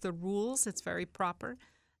follows the rules. It's very proper.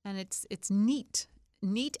 And it's neat.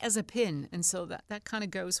 Neat as a pin. And so that kind of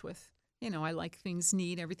goes with, I like things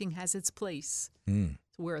neat. Everything has its place.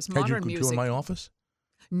 Whereas modern Had you music. tour my office?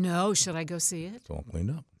 No. Should I go see it? It's all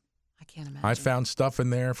cleaned up. I can't imagine. I found stuff in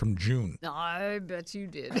there from June. I bet you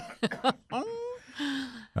did.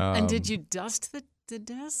 And did you dust the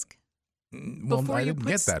desk? Well, Before I you didn't put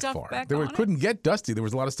get that stuff far. back They on it? couldn't get dusty. There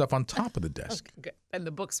was a lot of stuff on top of the desk. Okay, and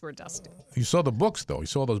the books were dusty. You saw the books, though. You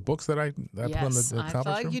saw those books that I put on Yes, the I conference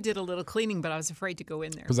thought room? you did a little cleaning, but I was afraid to go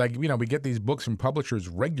in there. Because we get these books from publishers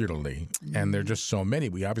regularly, and there are just so many.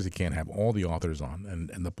 We obviously can't have all the authors on,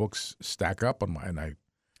 and the books stack up on I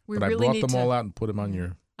brought them all out and put them on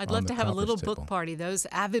your. I'd on love the to have a little conference book table. party. Those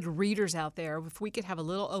avid readers out there, if we could have a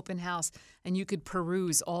little open house and you could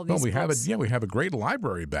peruse all these Well, we books. we have a great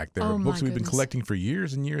library back there Oh, of my books we've been goodness. collecting for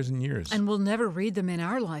years and years and years. And we'll never read them in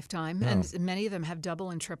our lifetime. No. And many of them have double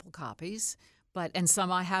and triple copies. And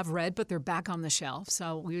some I have read, but they're back on the shelf.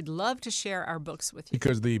 So we would love to share our books with you.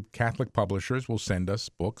 Because the Catholic publishers will send us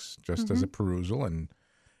books just as a perusal and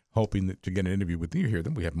hoping to get an interview with you. Hear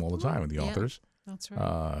them. We have them all the time with the authors. That's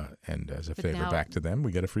right. And as a But favor now- back to them,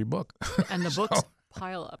 we get a free book. And the books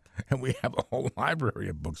pile up. And we have a whole library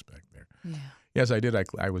of books back there. Yeah. Yes, I did.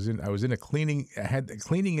 I was in a cleaning. I had a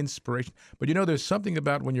cleaning inspiration. But there's something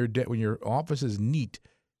about when your office is neat,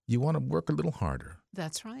 you want to work a little harder.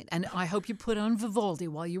 That's right. And I hope you put on Vivaldi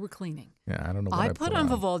while you were cleaning. Yeah, I don't know. What I I put on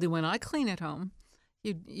Vivaldi when I clean at home.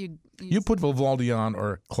 You put Vivaldi on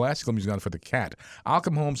or classical music on for the cat. I'll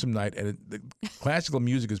come home some night and the classical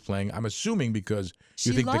music is playing. I'm assuming because you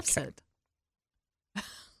She think loves the cat. it.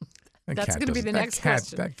 That That's cat going to be doesn't- the that next cat-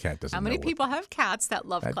 question. That cat doesn't. How many know people have cats that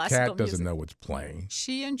love That classical cat doesn't music? know what's playing.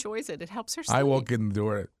 She enjoys it. It helps her sleep. I walk in the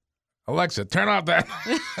door. Alexa, turn off that.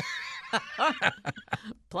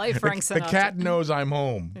 Play Frank The Sinatra. cat knows I'm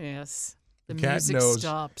home. Yes. The cat music knows.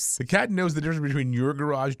 stops. The cat knows the difference between your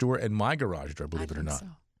garage door and my garage door. Believe it or not,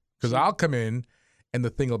 because I'll come in and the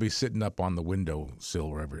thing will be sitting up on the windowsill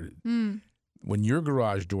wherever. When your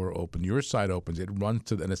garage door opens, your side opens, it runs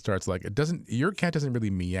to and it starts like it doesn't. Your cat doesn't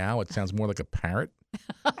really meow. It sounds more like a parrot.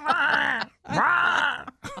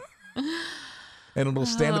 And it'll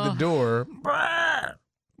stand at the door.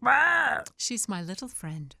 She's my little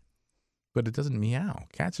friend. But it doesn't meow.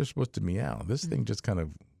 Cats are supposed to meow. This thing just kind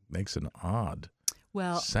of makes an odd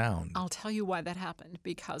sound. I'll tell you why that happened.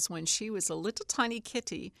 Because when she was a little tiny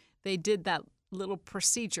kitty, they did that little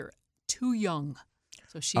procedure too young.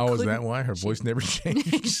 So she Is couldn't- that why her voice never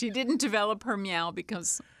changed? She didn't develop her meow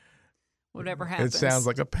because whatever happens. It sounds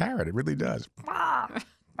like a parrot. It really does. All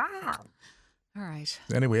right.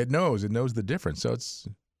 Anyway, it knows the difference. So it's.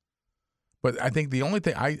 But I think the only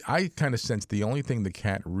thing I kind of sense the only thing the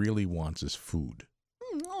cat really wants is food.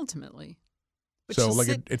 Ultimately. But So she'll like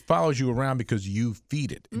sit- it follows you around because you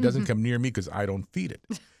feed it. It doesn't Mhm. come near me because I don't feed it.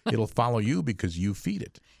 It'll follow you because you feed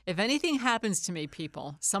it. If anything happens to me,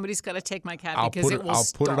 people, somebody's got to take my cat I'll because put it will I'll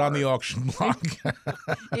starve. put it on the auction block.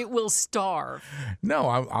 It will starve. No,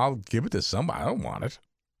 I'll give it to somebody. I don't want it.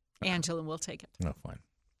 Angela will take it. No, fine.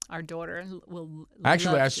 Our daughter will.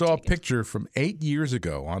 Actually, love I to saw a take it. picture from 8 years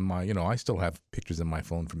ago on my, I still have pictures on my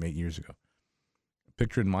phone from 8 years ago. A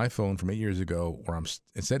picture in my phone from 8 years ago, where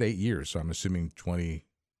it said 8 years, so I'm assuming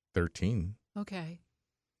 2013. Okay.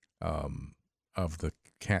 Of the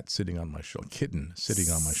cat sitting on my shoulder, kitten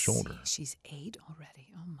sitting on my shoulder. She's 8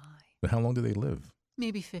 already. Oh my. But how long do they live?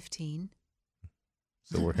 Maybe 15.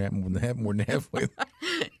 So we're more than halfway.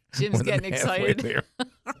 Jim's more than getting halfway excited. there.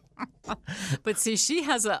 But see, she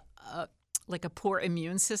has a poor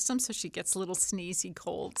immune system, so she gets little sneezy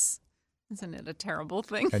colds. Isn't it a terrible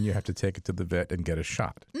thing? And you have to take it to the vet and get a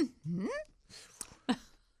shot. Mhm.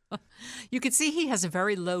 You can see he has a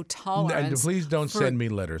very low tolerance. Please don't send me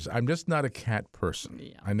letters. I'm just not a cat person.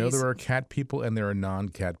 Yeah, I know there are cat people and there are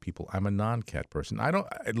non-cat people. I'm a non-cat person.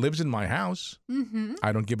 It lives in my house. Mm-hmm.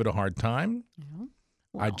 I don't give it a hard time.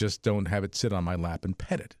 Yeah. I just don't have it sit on my lap and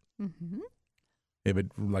pet it. Mm-hmm. If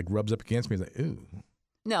it rubs up against me, it's like, ooh.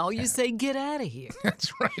 No, you say, get out of here.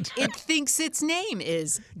 That's right. It thinks its name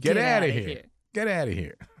is Get out of here. Get out of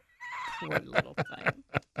here. Poor little thing.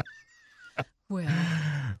 Well.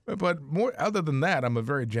 But other than that, I'm a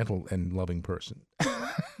very gentle and loving person.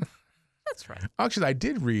 That's right. Actually, I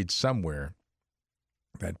did read somewhere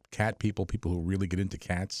that cat people who really get into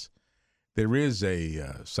cats, there is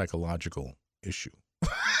a psychological issue.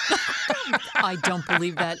 I don't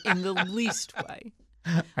believe that in the least way.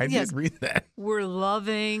 I did read that. We're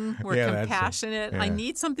loving. We're compassionate. Yeah. I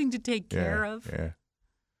need something to take care of. Yeah.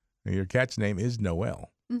 Your cat's name is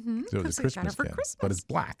Noelle. Mm-hmm. So it's a Christmas cat, Christmas. but it's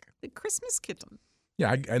black. The Christmas kitten.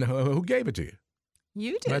 Yeah, and who gave it to you?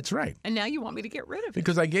 You did. That's right. And now you want me to get rid of it.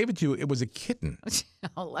 Because I gave it to you. It was a kitten.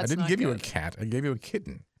 Oh, I didn't give you a cat. I gave you a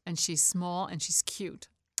kitten. And she's small and she's cute.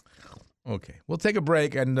 Okay. We'll take a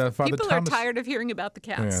break. And Father People Thomas... are tired of hearing about the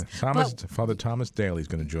cats. Yeah, Father Thomas Daly is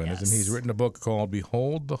going to join us. And he's written a book called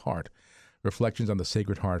Behold the Heart, Reflections on the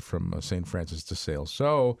Sacred Heart from St. Francis de Sales.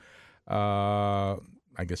 So...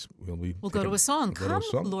 I guess we'll go to a song. We'll Come, to a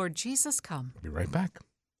song. Lord Jesus, come. We'll be right back.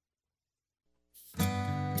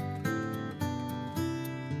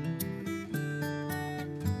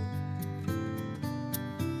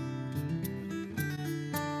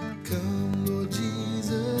 Come, Lord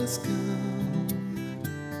Jesus, come.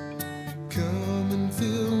 Come and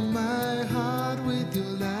fill my heart with your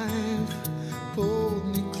life. Hold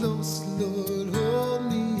me close, Lord,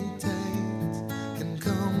 hold me tight. And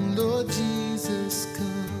come, Lord Jesus, come.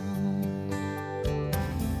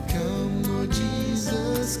 Come, Lord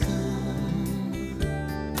Jesus, come.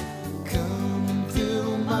 Come and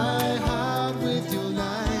fill my heart with your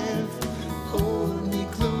life. Hold me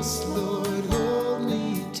close, Lord, hold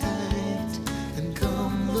me tight. And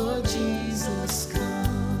come, Lord Jesus,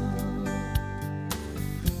 come.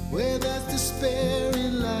 Where there's despair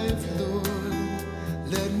in life, Lord,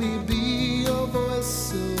 let me be your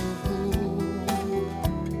voice of hope.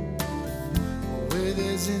 Where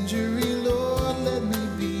there's injury, Lord, let me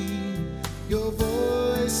be your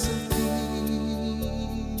voice of peace.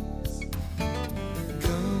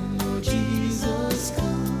 Come, Lord Jesus,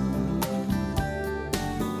 come.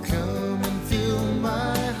 Come and fill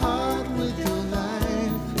my heart with your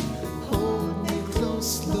life. Hold me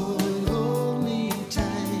close, Lord, hold me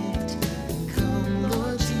tight. Come,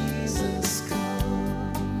 Lord Jesus,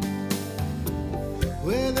 come.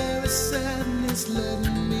 Where there is sadness, let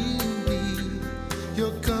me be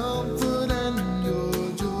your comfort and your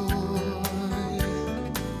joy.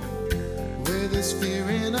 Where there's fear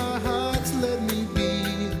in our hearts, let me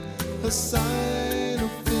be a sign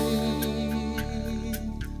of faith.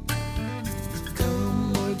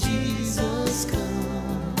 Come, Lord Jesus,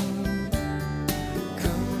 come.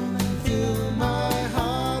 Come and fill my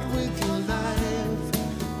heart with your life.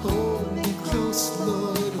 Hold me close,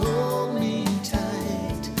 Lord, hold me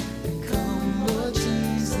tight. And come, Lord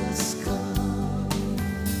Jesus, come.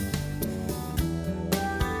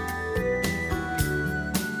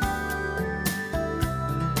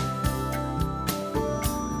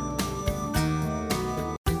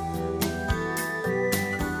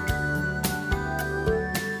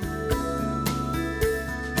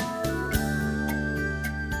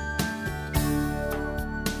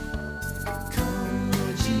 Come,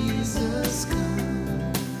 Lord Jesus,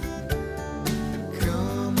 come.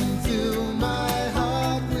 Come and fill my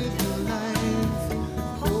heart with your life.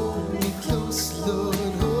 Hold me close, Lord,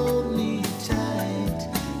 hold me tight.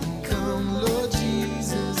 And come, Lord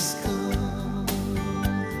Jesus, come.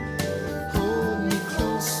 Hold me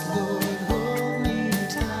close, Lord, hold me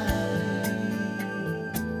tight.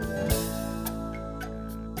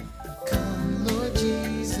 Come, Lord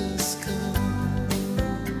Jesus, come.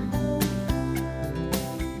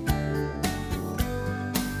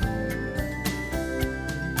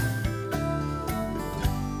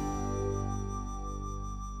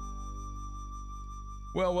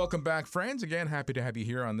 Well, welcome back, friends. Again, happy to have you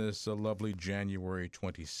here on this lovely January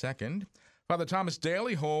 22nd. Father Thomas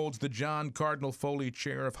Daly holds the John Cardinal Foley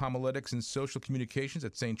Chair of Homiletics and Social Communications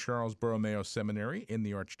at St. Charles Borromeo Seminary in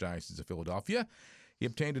the Archdiocese of Philadelphia. He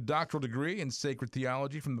obtained a doctoral degree in sacred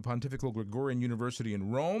theology from the Pontifical Gregorian University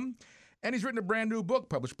in Rome, and he's written a brand new book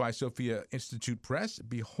published by Sophia Institute Press,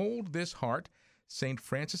 Behold This Heart, St.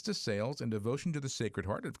 Francis de Sales and Devotion to the Sacred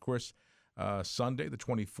Heart. Of course, Sunday, the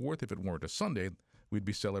 24th, if it weren't a Sunday, we'd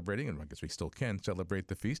be celebrating, and I guess we still can celebrate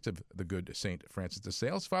the feast of the good St. Francis de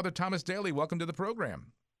Sales. Father Thomas Daly, welcome to the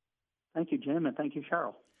program. Thank you, Jim, and thank you,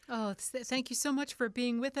 Cheryl. Oh, thank you so much for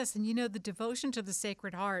being with us. And the devotion to the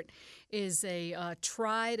Sacred Heart is a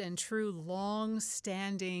tried and true,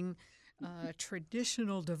 long-standing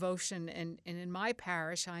traditional devotion. And in my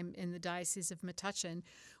parish, I'm in the Diocese of Metuchen,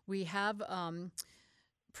 we have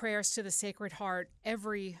prayers to the Sacred Heart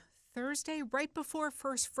every Thursday, right before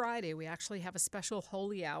First Friday. We actually have a special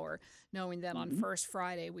holy hour, knowing that on First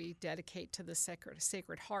Friday we dedicate to the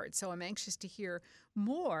Sacred Heart. So I'm anxious to hear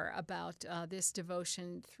more about this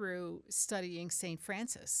devotion through studying St.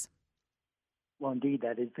 Francis. Well, indeed,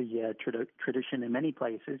 that is the tradition in many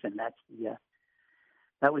places, and that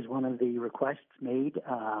was one of the requests made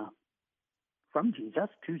from Jesus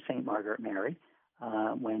to St. Margaret Mary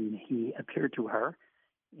when he appeared to her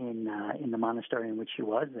in the monastery in which she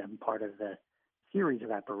was, and part of the series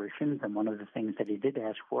of apparitions. And one of the things that he did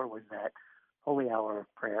ask for was that holy hour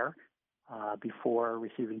of prayer before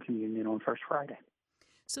receiving communion on First Friday.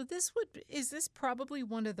 So is this probably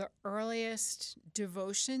one of the earliest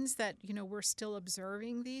devotions that we're still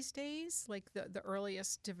observing these days, like the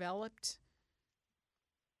earliest developed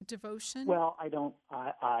devotion? Well,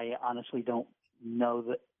 I honestly don't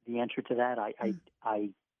know the answer to that. I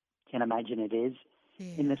can't imagine it is.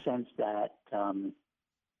 In the sense that our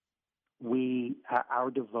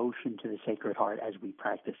devotion to the Sacred Heart as we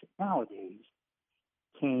practice it nowadays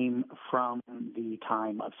came from the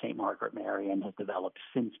time of St. Margaret Mary and has developed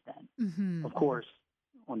since then. Mm-hmm. Of course,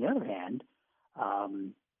 on the other hand,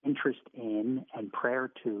 interest in and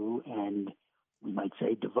prayer to, and we might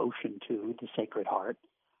say devotion to the Sacred Heart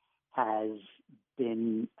has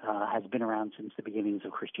been around since the beginnings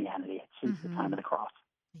of Christianity, since the time of the cross.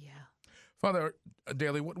 Yeah. Father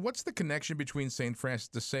Daly, what's the connection between St. Francis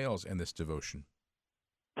de Sales and this devotion?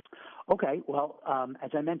 Okay, well, as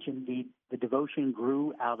I mentioned, the devotion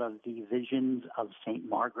grew out of the visions of St.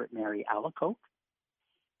 Margaret Mary Alacoque.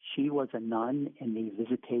 She was a nun in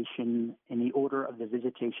the Order of the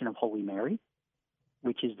Visitation of Holy Mary,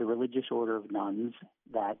 which is the religious order of nuns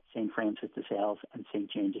that St. Francis de Sales and St.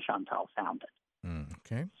 Jane de Chantal founded.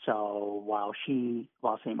 Okay. So while St.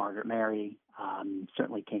 Margaret Mary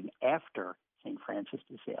certainly came after St. Francis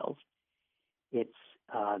de Sales, it's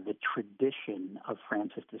the tradition of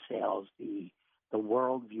Francis de Sales, the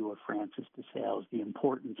worldview of Francis de Sales, the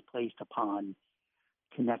importance placed upon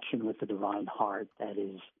connection with the Divine Heart that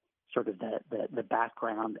is sort of the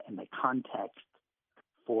background and the context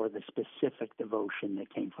for the specific devotion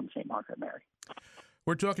that came from St. Margaret Mary.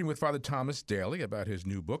 We're talking with Father Thomas Daly about his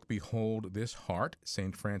new book, Behold This Heart,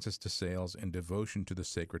 St. Francis de Sales and Devotion to the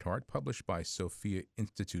Sacred Heart, published by Sophia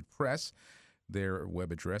Institute Press. Their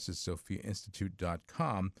web address is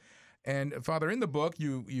sophiainstitute.com. And, Father, in the book,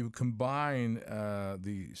 you combine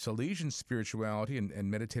the Salesian spirituality and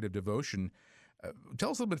meditative devotion. Tell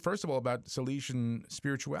us a little bit, first of all, about Salesian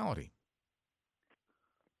spirituality.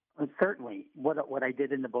 Certainly. What I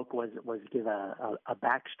did in the book was give a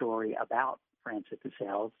backstory about Francis de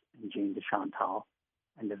Sales and Jane de Chantal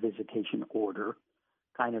and the Visitation Order,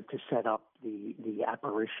 kind of to set up the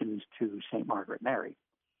apparitions to St. Margaret Mary.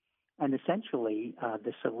 And essentially,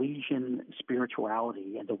 the Salesian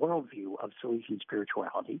spirituality and the worldview of Salesian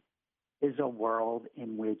spirituality is a world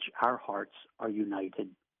in which our hearts are united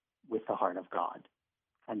with the heart of God.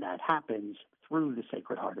 And that happens through the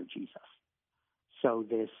Sacred Heart of Jesus. So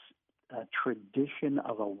this tradition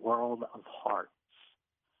of a world of hearts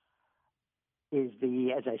is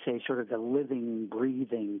as I say, sort of the living,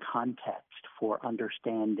 breathing context for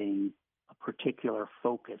understanding a particular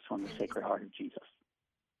focus on the Sacred Heart of Jesus.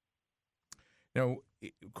 Now,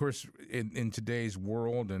 of course, in today's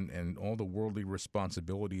world and all the worldly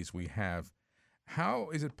responsibilities we have,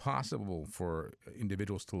 how is it possible for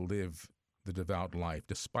individuals to live the devout life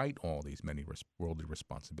despite all these many worldly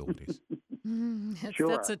responsibilities? Sure.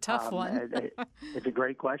 That's a tough one. It's a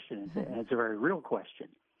great question. It's a very real question.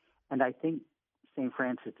 And I think St.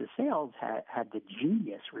 Francis de Sales had the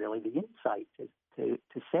genius, really, the insight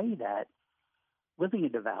to say that living a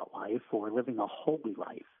devout life or living a holy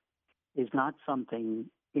life is not something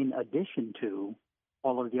in addition to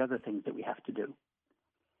all of the other things that we have to do.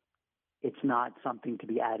 It's not something to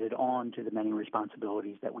be added on to the many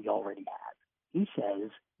responsibilities that we already have. He says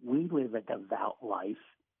we live a devout life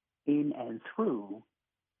in and through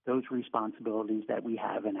those responsibilities that we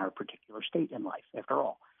have in our particular state in life. After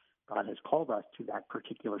all, God has called us to that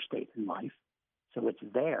particular state in life, so it's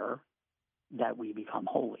there that we become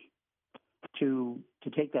holy. To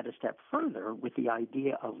take that a step further with the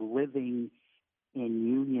idea of living in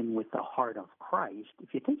union with the heart of Christ,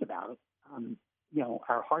 if you think about it,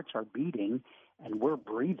 our hearts are beating and we're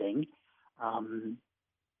breathing,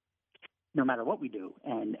 no matter what we do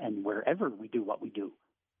and wherever we do what we do.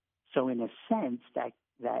 So in a sense,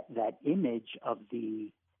 that image of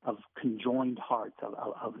conjoined hearts,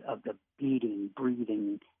 of the beating,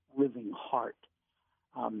 breathing, living heart,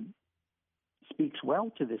 speaks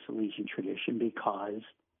well to the Salesian tradition, because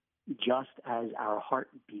just as our heart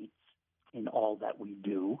beats in all that we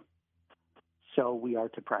do, so we are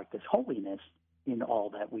to practice holiness in all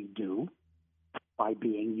that we do by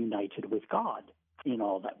being united with God in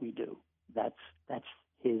all that we do. That's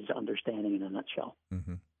his understanding in a nutshell.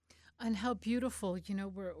 Mm-hmm. And how beautiful,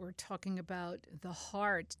 we're talking about the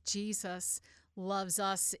heart. Jesus loves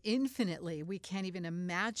us infinitely. We can't even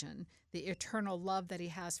imagine the eternal love that he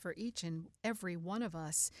has for each and every one of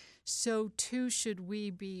us. So too should we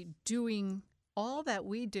be doing all that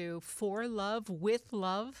we do for love, with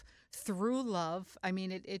love, through love. I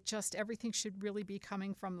mean, it just, everything should really be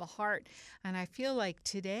coming from the heart. And I feel like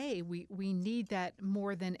today we need that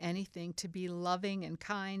more than anything, to be loving and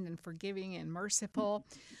kind and forgiving and merciful.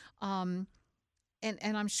 And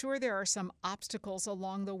I'm sure there are some obstacles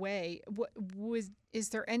along the way. Is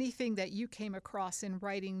there anything that you came across in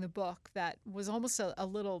writing the book that was almost a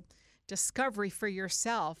little discovery for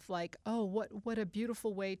yourself, like, oh, what a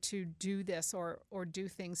beautiful way to do this or do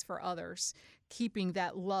things for others, keeping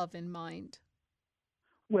that love in mind?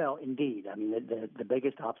 Well, indeed. I mean, the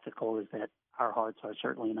biggest obstacle is that our hearts are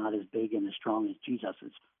certainly not as big and as strong as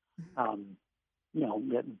Jesus's.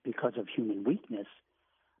 Because of human weakness,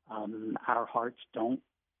 our hearts don't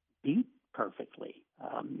beat perfectly.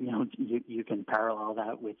 You can parallel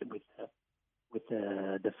that with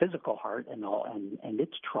the physical heart and all and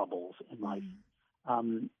its troubles in life,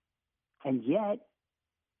 and yet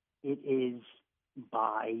it is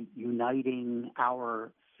by uniting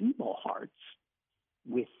our feeble hearts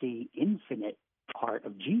with the infinite heart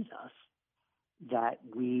of Jesus that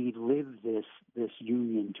we live this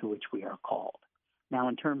union to which we are called. Now,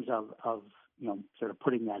 in terms of sort of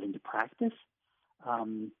putting that into practice,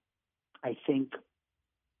 I think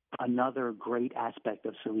another great aspect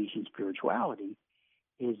of Salesian spirituality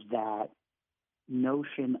is that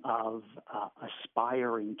notion of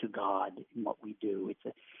aspiring to God in what we do.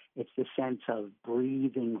 It's the sense of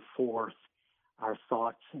breathing forth our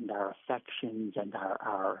thoughts and our affections and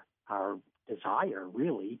our desire,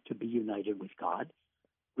 really, to be united with God,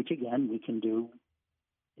 which, again, we can do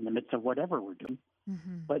in the midst of whatever we're doing.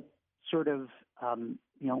 Mm-hmm. But sort of,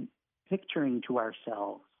 picturing to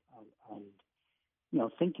ourselves and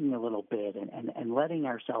thinking a little bit and letting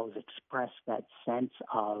ourselves express that sense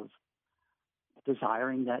of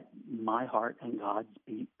desiring that my heart and God's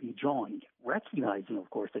be joined, recognizing, of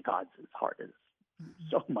course, that God's heart is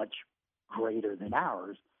so much greater than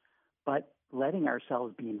ours, but letting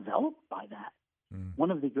ourselves be enveloped by that.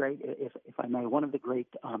 One of the great, if I may,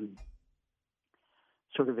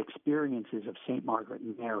 sort of experiences of St. Margaret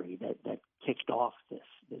Mary that kicked off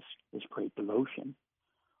this great devotion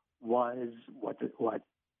was what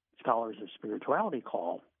scholars of spirituality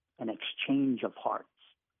call an exchange of hearts.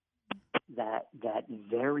 That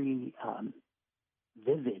very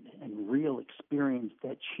vivid and real experience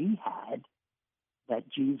that she had, that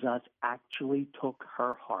Jesus actually took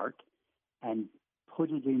her heart and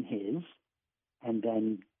put it in his and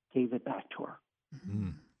then gave it back to her. Mm-hmm.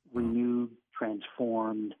 Renewed,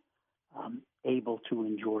 transformed, able to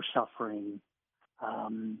endure suffering,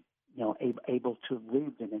 able to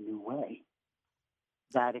live in a new way.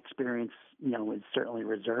 That experience, is certainly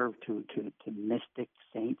reserved to mystic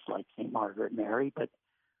saints like St. Margaret Mary, but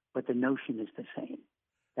the notion is the same.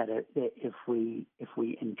 That if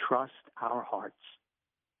we entrust our hearts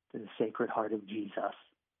to the Sacred Heart of Jesus,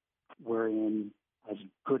 we're in as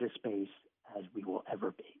good a space as we will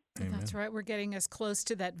ever be. Amen. That's right. We're getting as close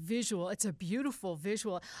to that visual. It's a beautiful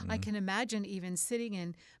visual. Mm-hmm. I can imagine even sitting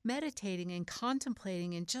and meditating and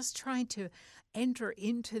contemplating and just trying to enter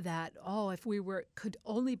into that. Oh, if we could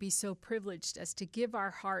only be so privileged as to give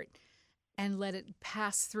our heart and let it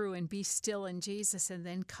pass through and be still in Jesus and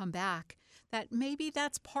then come back. That maybe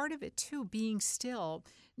that's part of it too, being still,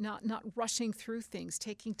 not rushing through things,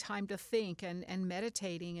 taking time to think and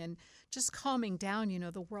meditating and just calming down.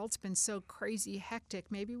 The world's been so crazy,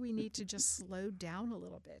 hectic. Maybe we need to just slow down a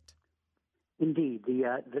little bit. Indeed.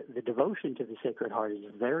 The devotion to the Sacred Heart is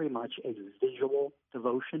very much a visual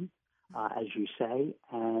devotion, as you say,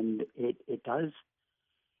 and it does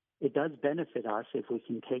benefit us if we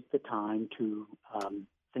can take the time to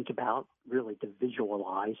think about, really to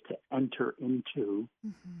visualize, to enter into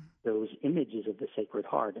those images of the Sacred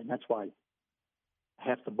Heart. And that's why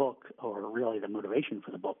half the book, or really the motivation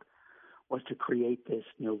for the book, was to create this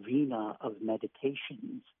novena of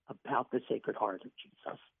meditations about the Sacred Heart of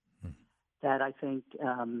Jesus that I think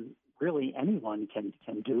really anyone can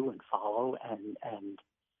do and follow, and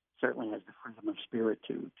certainly has the freedom of spirit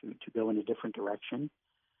to go in a different direction.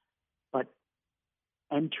 But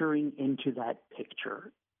entering into that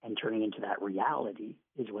picture, entering into that reality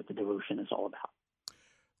is what the devotion is all about.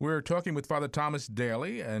 We're talking with Father Thomas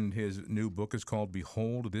Daly, and his new book is called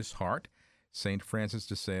Behold This Heart, St. Francis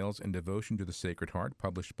de Sales and Devotion to the Sacred Heart,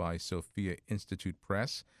 published by Sophia Institute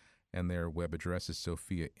Press, and their web address is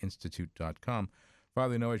sophiainstitute.com.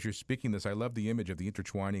 Father, as you're speaking this, I love the image of the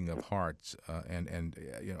intertwining of hearts,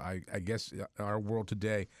 I guess our world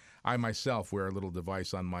today, I myself wear a little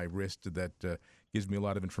device on my wrist that gives me a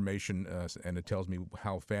lot of information, and it tells me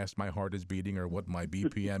how fast my heart is beating or what my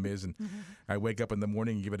BPM is, and I wake up in the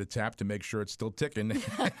morning and give it a tap to make sure it's still ticking,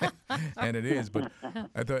 and it is. But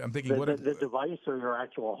I'm thinking, the device or your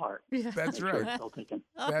actual heart? That's right. It's still ticking.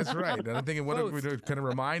 That's right. And I'm thinking, what it would kind of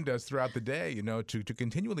remind us throughout the day, to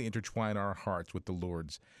continually intertwine our hearts with the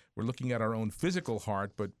Lord's. We're looking at our own physical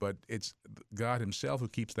heart, but it's God Himself who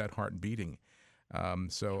keeps that heart beating. I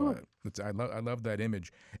love that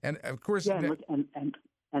image, and of course, and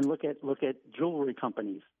look at jewelry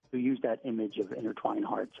companies who use that image of intertwined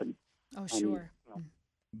hearts and sure,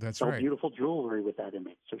 that's so right. Beautiful jewelry with that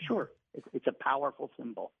image. So sure, it's a powerful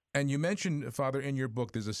symbol. And you mentioned, Father, in your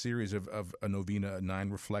book, there's a series of a novena, 9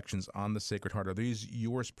 reflections on the Sacred Heart. Are these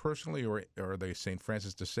yours personally, or are they St.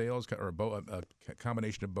 Francis de Sales, or a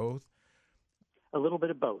combination of both? A little bit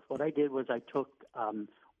of both. What I did was I took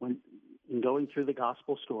when in going through the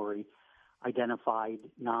gospel story, identified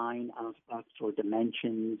 9 aspects or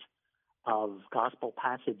dimensions of gospel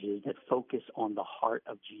passages that focus on the heart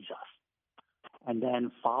of Jesus. And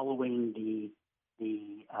then following the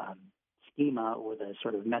schema or the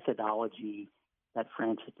sort of methodology that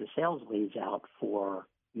Francis de Sales lays out for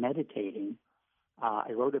meditating,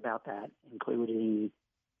 I wrote about that, including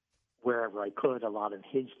wherever I could, a lot of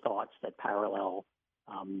his thoughts that parallel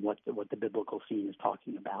what the biblical scene is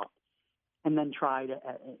talking about. And then tried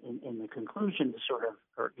in the conclusion to sort of,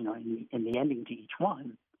 or in the ending to each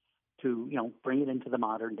one, to bring it into the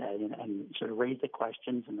modern day and sort of raise the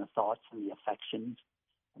questions and the thoughts and the affections,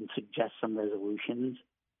 and suggest some resolutions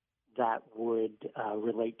that would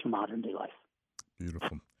relate to modern day life.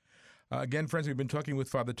 Beautiful. Again, friends, we've been talking with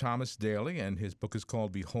Father Thomas Daly, and his book is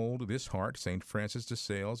called Behold This Heart, St. Francis de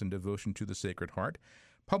Sales and Devotion to the Sacred Heart,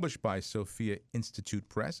 published by Sophia Institute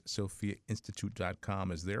Press.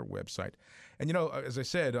 sophiainstitute.com is their website. And, as I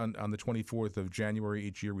said, on the 24th of January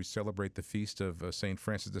each year, we celebrate the feast of St.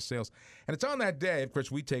 Francis de Sales. And it's on that day, of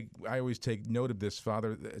course, I always take note of this,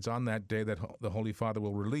 Father. It's on that day that the Holy Father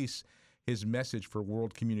will release his message for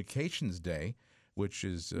World Communications Day, which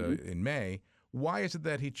is in May. Why is it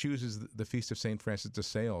that he chooses the feast of St. Francis de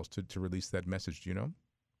Sales to release that message? Do you know?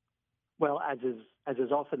 Well, as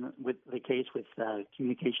is often with the case with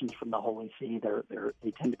communications from the Holy See,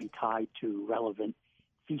 they tend to be tied to relevant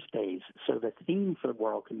feast days. So the theme for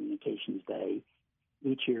World Communications Day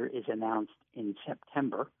each year is announced in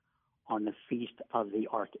September on the Feast of the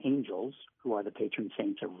Archangels, who are the patron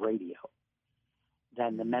saints of radio.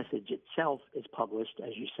 Then the message itself is published,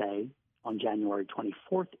 as you say, on January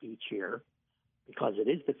 24th each year, because it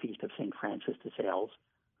is the Feast of St. Francis de Sales,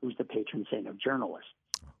 who's the patron saint of journalists.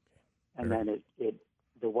 And then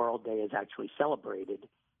the World Day is actually celebrated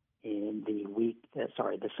in the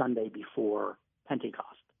Sunday before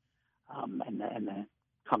Pentecost, and the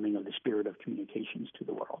coming of the Spirit of Communications to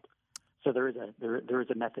the world. So there is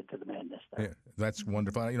a method to the madness there. Yeah, that's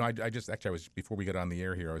wonderful. I was before we got on the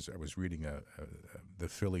air here, I was reading the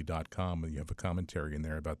Philly.com, and you have a commentary in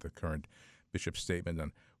there about the current bishop's statement,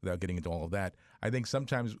 and without getting into all of that, I think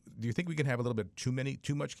sometimes, do you think we can have a little bit too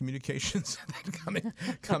much communications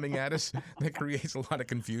coming at us that creates a lot of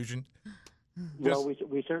confusion? Well,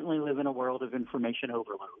 we certainly live in a world of information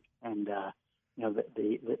overload, and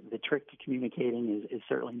the trick to communicating is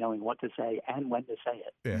certainly knowing what to say and when to say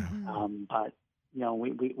it. Yeah. But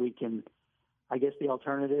we can. I guess the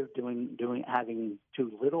alternative, having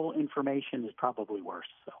too little information, is probably worse.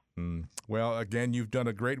 So. Well, again, you've done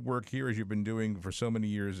a great work here, as you've been doing for so many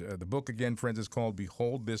years. The book, again, friends, is called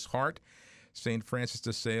Behold This Heart, St. Francis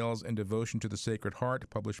de Sales and Devotion to the Sacred Heart,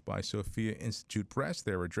 published by Sophia Institute Press.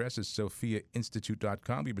 Their address is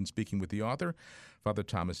sophiainstitute.com. We've been speaking with the author, Father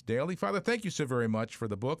Thomas Daly. Father, thank you so very much for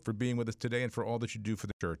the book, for being with us today, and for all that you do for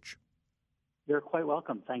the church. You're quite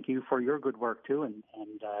welcome. Thank you for your good work, too, and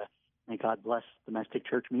may God bless domestic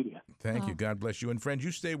church media. Thank you. God bless you. And friends,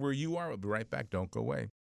 you stay where you are. We'll be right back. Don't go away.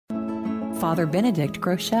 Father Benedict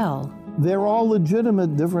Groeschel. There are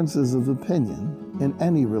legitimate differences of opinion in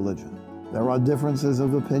any religion. There are differences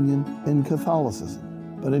of opinion in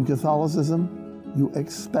Catholicism, but in Catholicism, you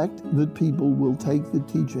expect that people will take the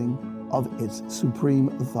teaching of its supreme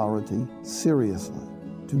authority seriously.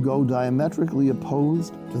 To go diametrically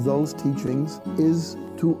opposed to those teachings is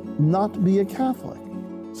to not be a Catholic.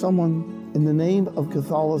 Someone in the name of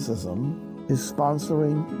Catholicism is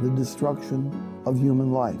sponsoring the destruction of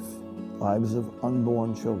human life, lives of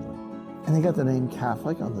unborn children. And they got the name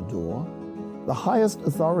Catholic on the door. The highest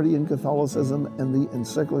authority in Catholicism and the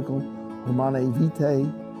encyclical Humanae Vitae,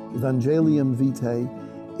 Evangelium Vitae,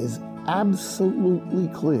 is absolutely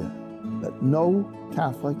clear that no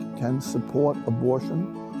Catholic can support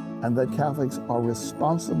abortion and that Catholics are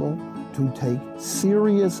responsible to take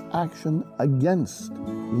serious action against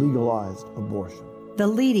legalized abortion. The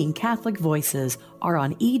leading Catholic voices are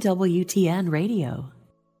on EWTN Radio.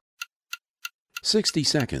 60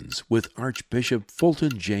 Seconds with Archbishop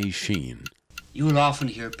Fulton J. Sheen. You will often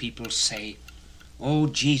hear people say, "Oh,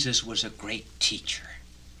 Jesus was a great teacher."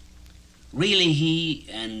 Really, he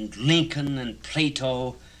and Lincoln and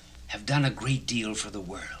Plato have done a great deal for the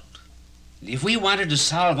world. If we wanted to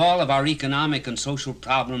solve all of our economic and social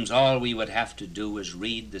problems, all we would have to do is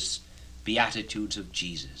read the Beatitudes of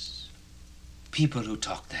Jesus. People who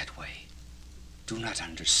talk that way do not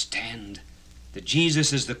understand that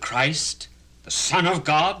Jesus is the Christ, the Son of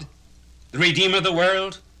God, the Redeemer of the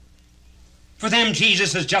world. For them,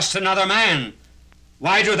 Jesus is just another man.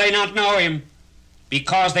 Why do they not know him?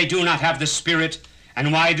 Because they do not have the Spirit.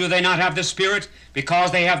 And why do they not have the Spirit?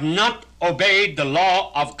 Because they have not obeyed the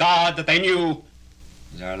law of God that they knew.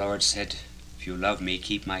 As our Lord said, "If you love me,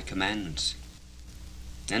 keep my commandments."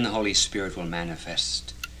 Then the Holy Spirit will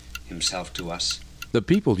manifest himself to us. The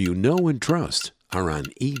people you know and trust are on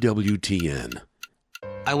EWTN.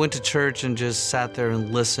 I went to church and just sat there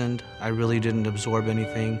and listened. I really didn't absorb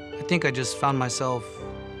anything. I think I just found myself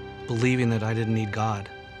believing that I didn't need God.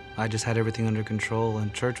 I just had everything under control,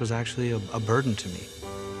 and church was actually a burden to me.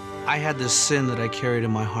 I had this sin that I carried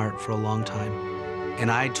in my heart for a long time,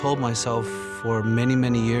 and I told myself for many,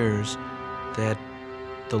 many years that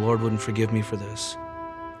the Lord wouldn't forgive me for this.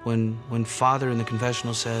 When Father in the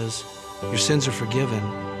confessional says, "Your sins are forgiven,"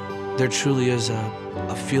 there truly is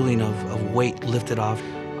a feeling of weight lifted off.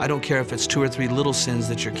 I don't care if it's 2 or 3 little sins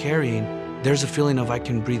that you're carrying, there's a feeling of I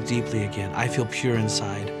can breathe deeply again. I feel pure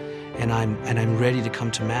inside, and I'm ready to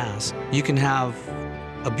come to Mass. You can have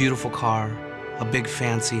a beautiful car, a big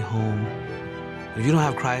fancy home. If you don't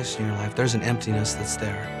have Christ in your life, there's an emptiness that's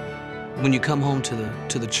there. When you come home to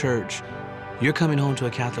the church, you're coming home to a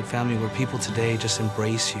Catholic family where people today just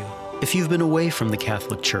embrace you. If you've been away from the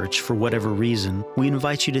Catholic Church for whatever reason, we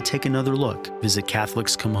invite you to take another look. Visit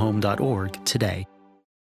CatholicsComeHome.org today.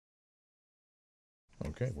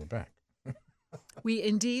 Okay, we're back. We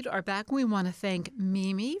indeed are back. We want to thank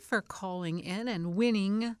Mimi for calling in and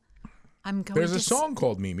winning. There's a song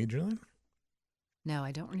called Mimi, Julian. No,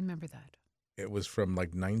 I don't remember that. It was from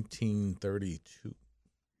like 1932.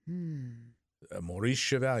 Maurice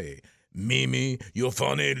Chevalier. Mimi, you're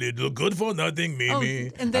funny little good for nothing, Mimi.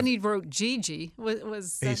 Oh, and then he wrote Gigi.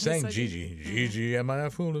 He sang Gigi. Gigi, am I a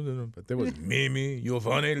fool? But there was Mimi, you're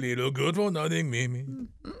funny little good for nothing, Mimi.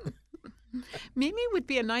 Mimi would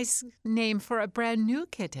be a nice name for a brand new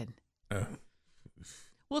kitten.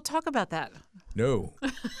 We'll talk about that. No.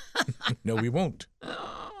 No, we won't.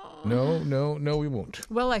 No, we won't.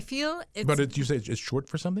 Well, I feel it's... But you say it's short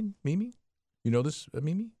for something, Mimi? You know this,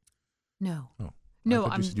 Mimi? No. Oh. No,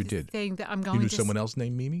 I'm saying that I'm going to... You knew to... someone else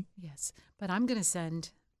named Mimi? Yes, but I'm going to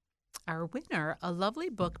send our winner a lovely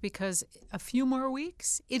book because a few more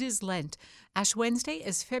weeks, it is Lent. Ash Wednesday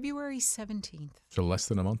is February 17th. So less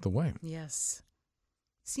than a month away. Yes.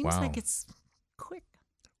 Seems like it's quick.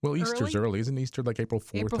 Well, Easter's early. Isn't Easter like April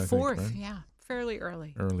 4th? April 4th, I think, right? yeah. Fairly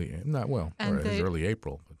early. It's early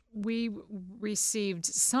April. We received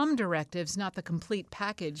some directives, not the complete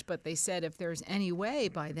package, but they said if there's any way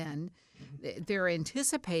by then, they're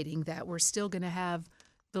anticipating that we're still going to have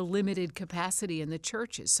the limited capacity in the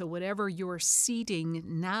churches. So whatever you're seating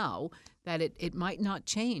now, that it might not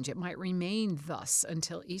change. It might remain thus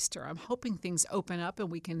until Easter. I'm hoping things open up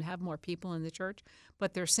and we can have more people in the church.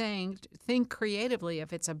 But they're saying, think creatively.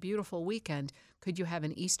 If it's a beautiful weekend, could you have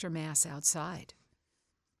an Easter Mass outside?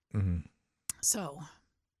 Mm-hmm. So...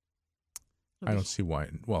 I don't see why.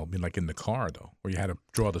 Well, I mean, like in the car, though, where you had to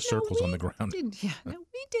draw the circles on the ground. We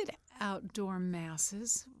did outdoor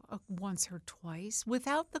masses once or twice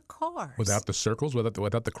without the cars. Without the circles?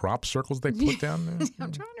 Without the crop circles they put down there?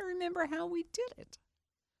 I'm trying to remember how we did it.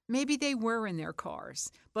 Maybe they were in their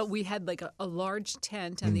cars, but we had like a large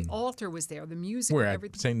tent, and the altar was there, the music. Where,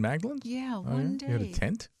 everything. at St. Magdalene's? Yeah, one day. You had a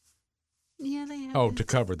tent? Yeah, they had. Oh, to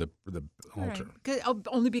cover the altar. Right.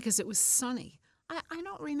 Only because it was sunny. I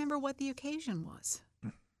don't remember what the occasion was.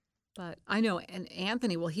 But I know, and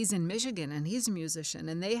Anthony, well, he's in Michigan, and he's a musician,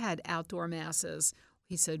 and they had outdoor masses.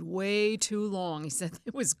 He said way too long. He said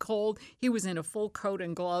it was cold. He was in a full coat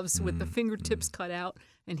and gloves with the fingertips cut out,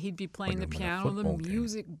 and he'd be playing the piano, the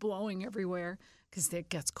music blowing everywhere, because it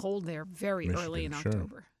gets cold there very early in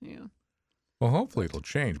October. Yeah. Well, hopefully it'll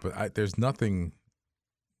change, but there's nothing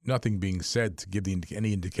being said to give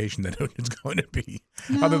any indication that it's going to be,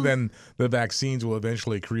 other than the vaccines will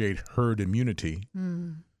eventually create herd immunity.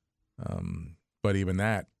 But even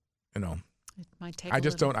that, it might take I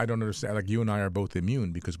don't understand. Like, you and I are both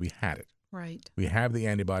immune because we had it. Right. We have the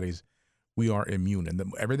antibodies. We are immune.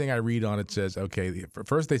 And everything I read on it says, okay,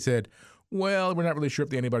 first they said, well, we're not really sure if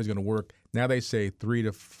the antibody is going to work. Now they say 3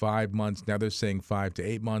 to 5 months. Now they're saying 5 to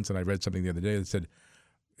 8 months. And I read something the other day that said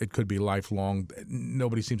it could be lifelong.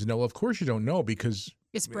 Nobody seems to know. Well, of course you don't know because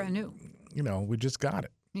it's brand new. We just got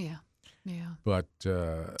it. Yeah. Yeah. But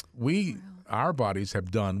our bodies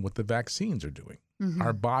have done what the vaccines are doing. Mm-hmm.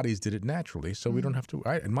 Our bodies did it naturally, so we don't have to.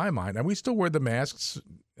 In my mind, and we still wear the masks,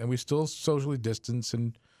 and we still socially distance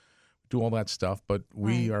and do all that stuff. But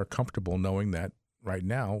we are comfortable knowing that right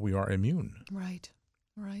now we are immune. Right.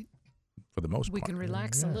 For the most part, we can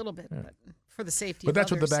relax a little bit, but for the safety. But of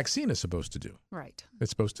that's others. what the vaccine is supposed to do. Right.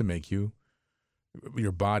 It's supposed to make your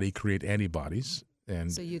body create antibodies,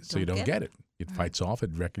 and so you don't get it. It fights off,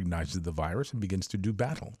 it recognizes the virus, and begins to do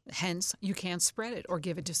battle. Hence, you can't spread it or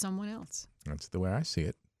give it to someone else. That's the way I see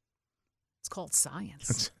it. It's called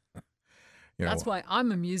science. That's why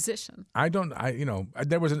I'm a musician.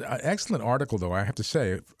 There was an excellent article, though, I have to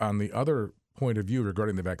say, on the other point of view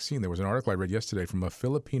regarding the vaccine. There was an article I read yesterday from a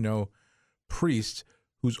Filipino priest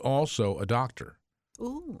who's also a doctor.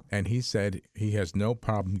 Ooh. And he said he has no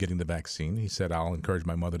problem getting the vaccine. He said, I'll encourage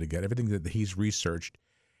my mother to get everything that he's researched.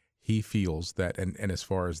 He feels that, and as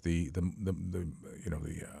far as the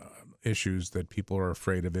issues that people are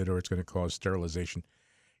afraid of it or it's going to cause sterilization,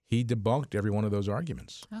 he debunked every one of those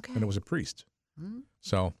arguments. Okay. And it was a priest. Mm-hmm.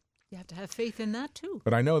 So you have to have faith in that too.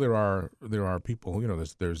 But I know there are people,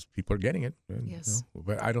 there's people are getting it. Yes.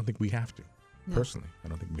 But I don't think we have to. No. Personally, I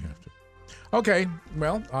don't think we have to. Okay,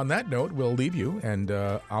 well, on that note, we'll leave you, and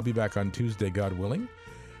I'll be back on Tuesday, God willing.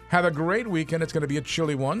 Have a great weekend. It's going to be a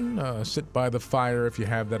chilly one. Sit by the fire if you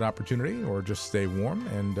have that opportunity, or just stay warm.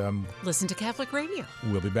 And listen to Catholic Radio.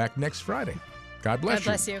 We'll be back next Friday. God bless you.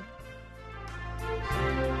 God bless you.